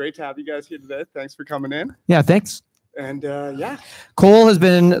 it's been great to have you guys here today. Thanks for coming in. Yeah, thanks. And, yeah, Cole has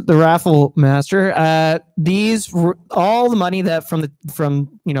been the raffle master. All the money that from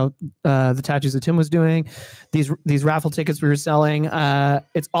the tattoos that Tim was doing, these raffle tickets we were selling,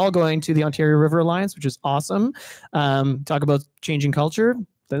 it's all going to the Ontario River Alliance, which is awesome. Talk about changing culture.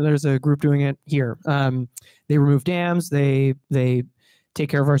 There's a group doing it here. They remove dams. They take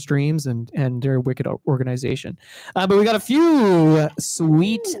care of our streams, and they're a wicked organization. But we got a few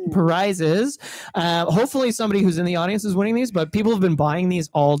sweet prizes. Hopefully somebody who's in the audience is winning these, but people have been buying these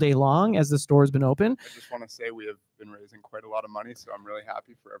all day long as the store has been open. I just want to say we have been raising quite a lot of money. So I'm really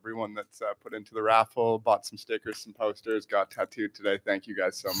happy for everyone that's put into the raffle, bought some stickers, some posters, got tattooed today. Thank you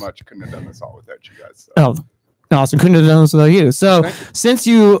guys so much. Couldn't have done this all without you guys. So. Oh, awesome. Couldn't have done this without you. So since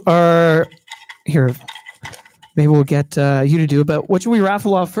you are here, maybe we'll get you to do it, but what should we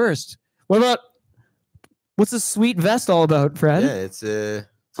raffle off first? What's this sweet vest all about, Fred? Yeah, it's a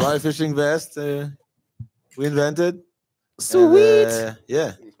fly fishing vest. We invented. Sweet. And,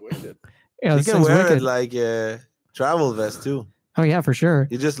 yeah, Things wicked. Yeah, you this can thing's wear wicked. it like a travel vest too. Oh yeah, for sure.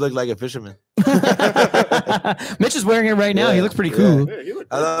 You just look like a fisherman. Mitch is wearing it right now. He Yeah, looks pretty yeah. cool. Hey, you look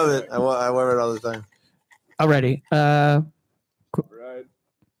I good love today. it. I wear it all the time. Already. Right.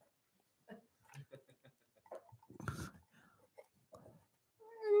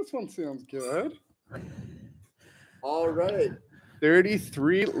 This one sounds good. All right.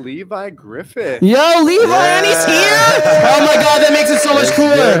 33 Levi Griffith. Yo, Levi, and he's here. Yeah. Oh my God, that makes it so much It's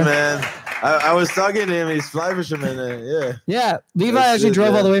cooler. good, man. I was talking to him. He's fly fisherman. Yeah. Yeah, Levi That's actually it, drove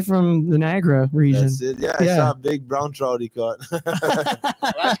all yeah. the way from the Niagara region. That's it. Yeah, I Yeah. saw a big brown trout he caught.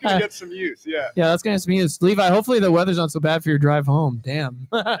 That's gonna get some use. Yeah. Yeah, that's gonna be used. Levi, hopefully the weather's not so bad for your drive home. Damn.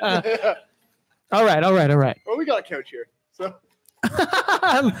 all right. Well, we got a couch here, so.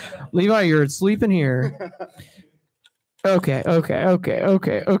 Levi, you're sleeping here. Okay.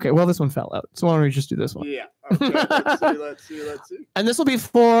 Well, this one fell out. So why don't we just do this one? Yeah. Okay. Let's see. And this will be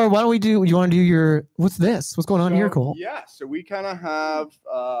for, why don't we do, you want to do your, what's this? What's going on here, Cole? Yeah, so we kind of have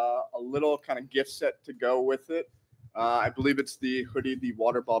a little kind of gift set to go with it. I believe it's the hoodie, the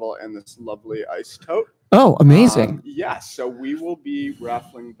water bottle, and this lovely ice tote. Oh, amazing. Yeah, so we will be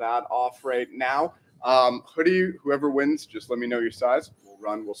raffling that off right now. Hoodie, whoever wins, just let me know your size.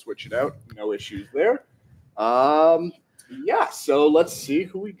 We'll switch it out. No issues there. Yeah, so let's see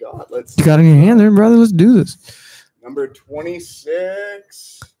who we got. You got it in your hand there, brother. Let's do this. Number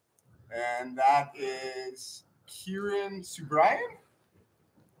 26, and that is Kieran Subrian.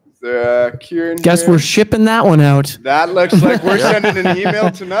 Kieran. Guess here? we're shipping that one out. That looks like we're sending an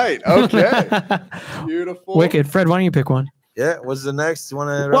email tonight. Okay, beautiful. Wicked. Fred, why don't you pick one? Yeah. What's the next? You want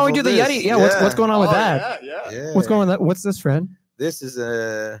to? Well, we do the Yeti. Yeah. What's going on with that? Yeah. What's going on with that? What's this, Fred? This is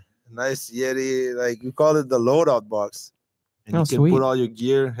a nice Yeti. Like we call it the loadout box. And Oh, you can sweet. put all your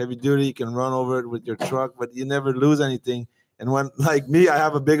gear, heavy duty. You can run over it with your truck, but you never lose anything. And when, like me, I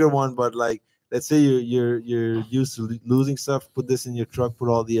have a bigger one, but like let's say you're used to losing stuff, put this in your truck, put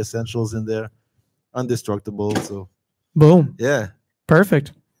all the essentials in there, indestructible. So Boom. yeah,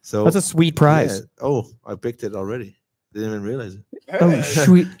 Perfect. so That's a sweet prize. yeah. Oh, I picked it already. Didn't even realize it. Oh,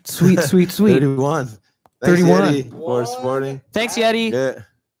 sweet. 31. Thanks, 31. Yeti, for sporting. Thanks, Yeti. Yeah.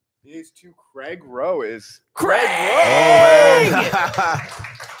 These two, Craig Rowe is. Craig!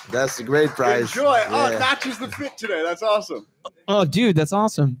 That's a great prize. Enjoy. Oh, Yeah. it matches the fit today. That's awesome. Oh, dude, that's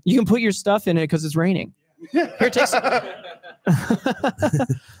awesome. You can put your stuff in it because it's raining. Here, take some.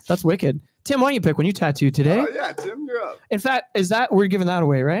 That's wicked. Tim, why don't you pick one? You tattooed today. Oh, yeah, Tim, you're up. In fact, we're giving that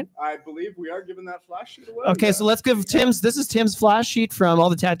away, right? I believe we are giving that flash sheet away. Okay, yeah. so let's give this is Tim's flash sheet from all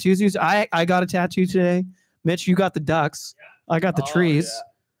the tattoos. I got a tattoo today. Mitch, you got the ducks. I got the trees.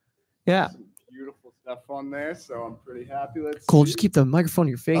 Yeah. Some beautiful stuff on there, so I'm pretty happy. Let's Cool. see. Just keep the microphone in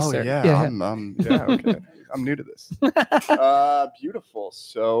your face Oh there. yeah, yeah, okay. I'm new to this. Beautiful.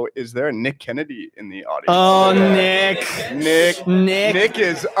 So, is there a Nick Kennedy in the audience? Oh, today? Nick. Nick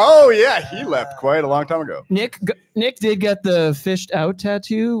is. Oh yeah, he left quite a long time ago. Nick did get the fished out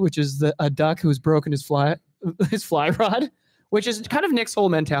tattoo, which is a duck who's broken his fly rod, which is kind of Nick's whole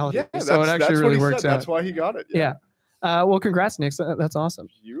mentality. Yeah, so it actually what really he works said. out. That's why he got it. Yeah. Well, congrats, Nick. That's awesome.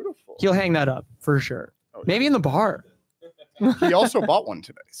 Beautiful. He'll hang that up for sure. Oh, Maybe in the bar. He also bought one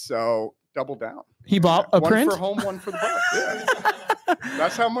today, so double down. He bought a one print? for home, one for the bar. Yeah.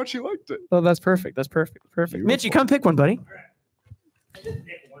 That's how much he liked it. Oh, that's perfect. That's perfect. Mitch, you come pick one, buddy.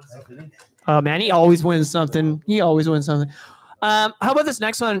 Oh man, he always wins something. How about this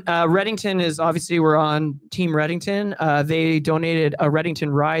next one? Reddington is obviously we're on Team Reddington. They donated a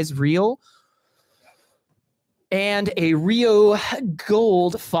Reddington Rise reel and a Rio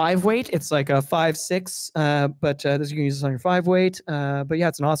Gold 5-weight. It's like a 5.6, but this you can use this on your 5-weight. But yeah,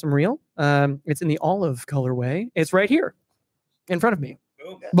 it's an awesome reel. It's in the olive colorway. It's right here in front of me.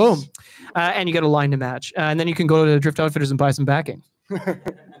 Boom. And you get a line to match. And then you can go to Drift Outfitters and buy some backing.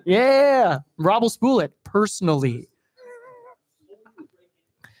 Yeah. Rob will spool it personally.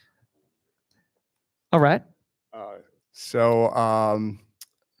 All right. So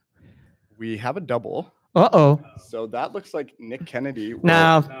we have a double. Uh-oh. So that looks like Nick Kennedy.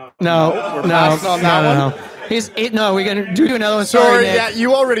 No. We're passing on that one. No, we're gonna do another one. Sorry, Sorry, Nick. yeah,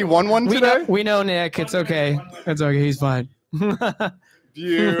 you already won one today. We know Nick. It's okay. It's okay. He's fine.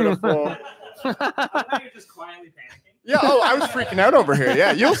 Beautiful. You're just quietly panicking. Yeah. Oh, I was freaking out over here.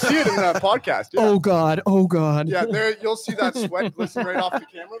 Yeah, you'll see it in the podcast. Yeah. Oh God. Yeah, there you'll see that sweat glisten right off the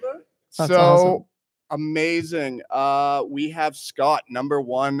camera there. That's so awesome. amazing. We have Scott, number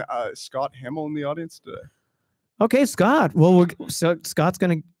 1, Scott Hamill in the audience today. Okay, Scott. Well, so Scott's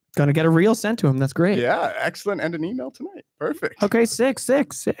gonna get a reel sent to him. That's great. Yeah, excellent. And an email tonight. Perfect. Okay, sick.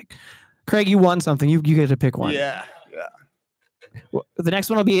 Craig, you won something. You get to pick one. Yeah. Well, the next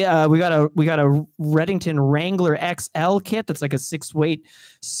one will be we got a Reddington Wrangler XL kit that's like a 6-weight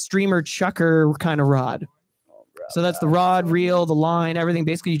streamer chucker kind of rod. So that's the rod, reel, the line, everything.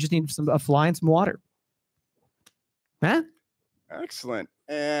 Basically, you just need a fly and some water. Huh? Excellent.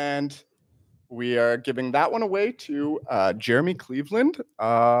 And we are giving that one away to Jeremy Cleveland.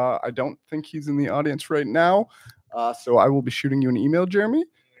 I don't think he's in the audience right now. So I will be shooting you an email, Jeremy.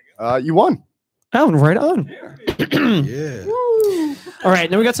 You won. Oh, right on. Yeah. All right,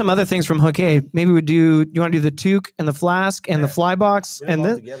 then we got some other things from Hooké. Maybe we do. You want to do the toque and the flask and the fly box and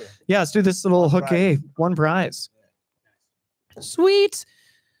this? Yeah, let's do this little Hooké. One prize. Sweet.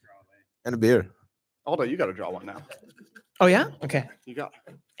 And a beer. Aldo, you got to draw one now. Oh yeah. Okay. You got.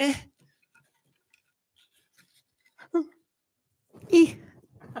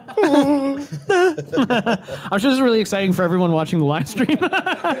 I'm sure this is really exciting for everyone watching the live stream.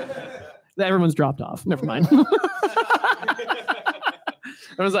 Everyone's dropped off. Never mind.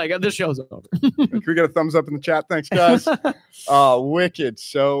 I was like, this show's over. Can we get a thumbs up in the chat? Thanks, guys. Wicked.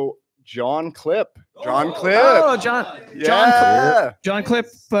 So, John Clip. John Clip. Oh, John. Yeah. John Clip,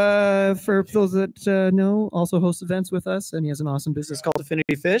 for those that know, also hosts events with us, and he has an awesome business called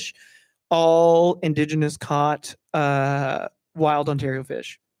Affinity Fish. All indigenous caught wild Ontario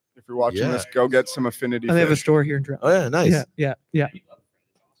fish. If you're watching this, go get some Affinity And they have a Fish. store here in Toronto. Oh yeah, nice. Yeah.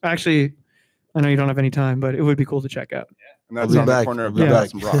 Actually, I know you don't have any time, but it would be cool to check out. And that's I'll be on the back. corner of I'll be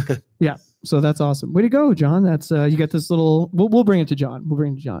Dallas and Brock. Yeah. So that's awesome. Way to go, John. That's you get this little. We'll bring it to John. We'll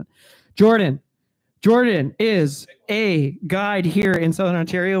bring it to John. Jordan is a guide here in Southern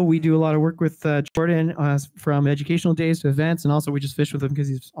Ontario. We do a lot of work with Jordan from educational days to events, and also we just fish with him because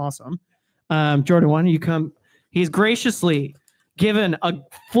he's awesome. Jordan, why don't you come? He's graciously given a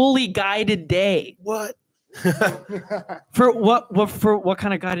fully guided day. What? For what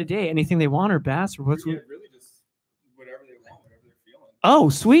kind of guided day? Anything they want or bass or what's? Really just whatever they want, whatever they're feeling. Oh,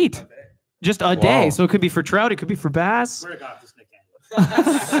 sweet. Just a day. Wow. So it could be for trout. It could be for bass. We're gonna this Nick.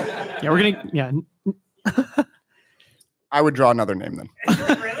 Yeah, we're gonna. Yeah. I would draw another name then.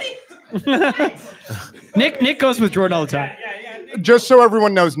 Nick goes with Jordan all the time. Just so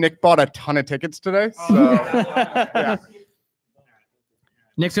everyone knows, Nick bought a ton of tickets today. So, yeah.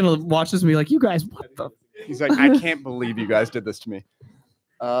 Nick's gonna watch this and be like, "You guys, what the?" He's like, I can't believe you guys did this to me.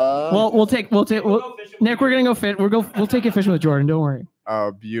 Well, Nick, we're gonna go fit. We'll take you fishing with Jordan. Don't worry.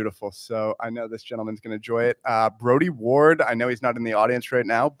 Oh, beautiful. So I know this gentleman's going to enjoy it. Brody Ward, I know he's not in the audience right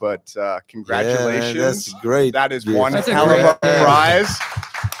now, but congratulations. Yeah, that's great. That is dude. one That's a hell of a great- prize.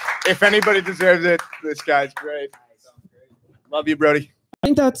 If anybody deserves it, this guy's great. Love you, Brody. I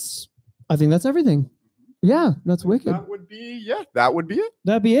think that's everything. Yeah, that's wicked. That would be it.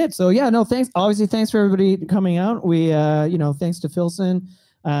 That'd be it. So yeah, no, thanks. Obviously, thanks for everybody coming out. We, thanks to Filson.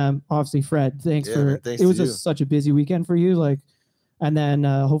 Obviously, Fred. Thanks Yeah, for. man, thanks it was to you. just such a busy weekend for you. Like, and then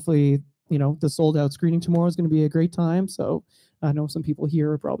hopefully, the sold out screening tomorrow is going to be a great time. So I know some people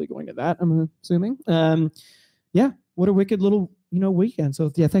here are probably going to that. I'm assuming. Yeah, what a wicked little weekend.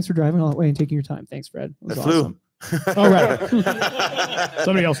 So yeah, thanks for driving all that way and taking your time. Thanks, Fred. It was I flew. awesome. All right.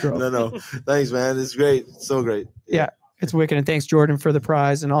 Somebody else drove. No. Thanks, man. It's great. So great. Yeah. It's wicked, and thanks Jordan for the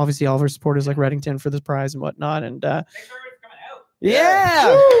prize, and obviously all of our supporters like Reddington for this prize and whatnot. And Thanks everybody for coming out.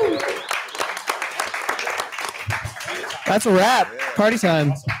 yeah, that's a wrap. Party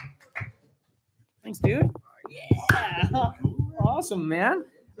time. Thanks, dude. Yeah, awesome, man.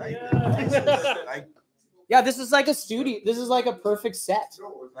 Yeah, this is like a studio. This is like a perfect set.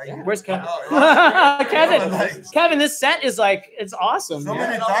 Where's Kevin? Kevin, this set is like, it's awesome. So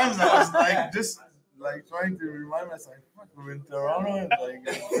many times I was like just like trying to remind myself, fuck, we're in Toronto and like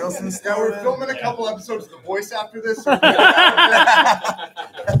Filson Yeah, we're filming a couple episodes of The Voice after this.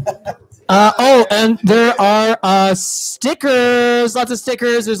 And there are stickers, lots of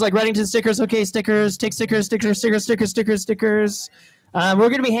stickers. There's like Reddington stickers, okay, stickers, take stickers. We're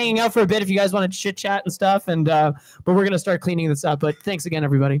gonna be hanging out for a bit if you guys want to chit chat and stuff, and but we're gonna start cleaning this up. But thanks again,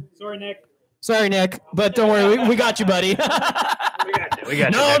 everybody. Sorry, Nick, but don't worry, we got you, buddy. We got you.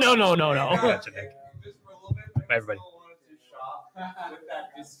 Nick. No. We got you, Nick. Bye, everybody.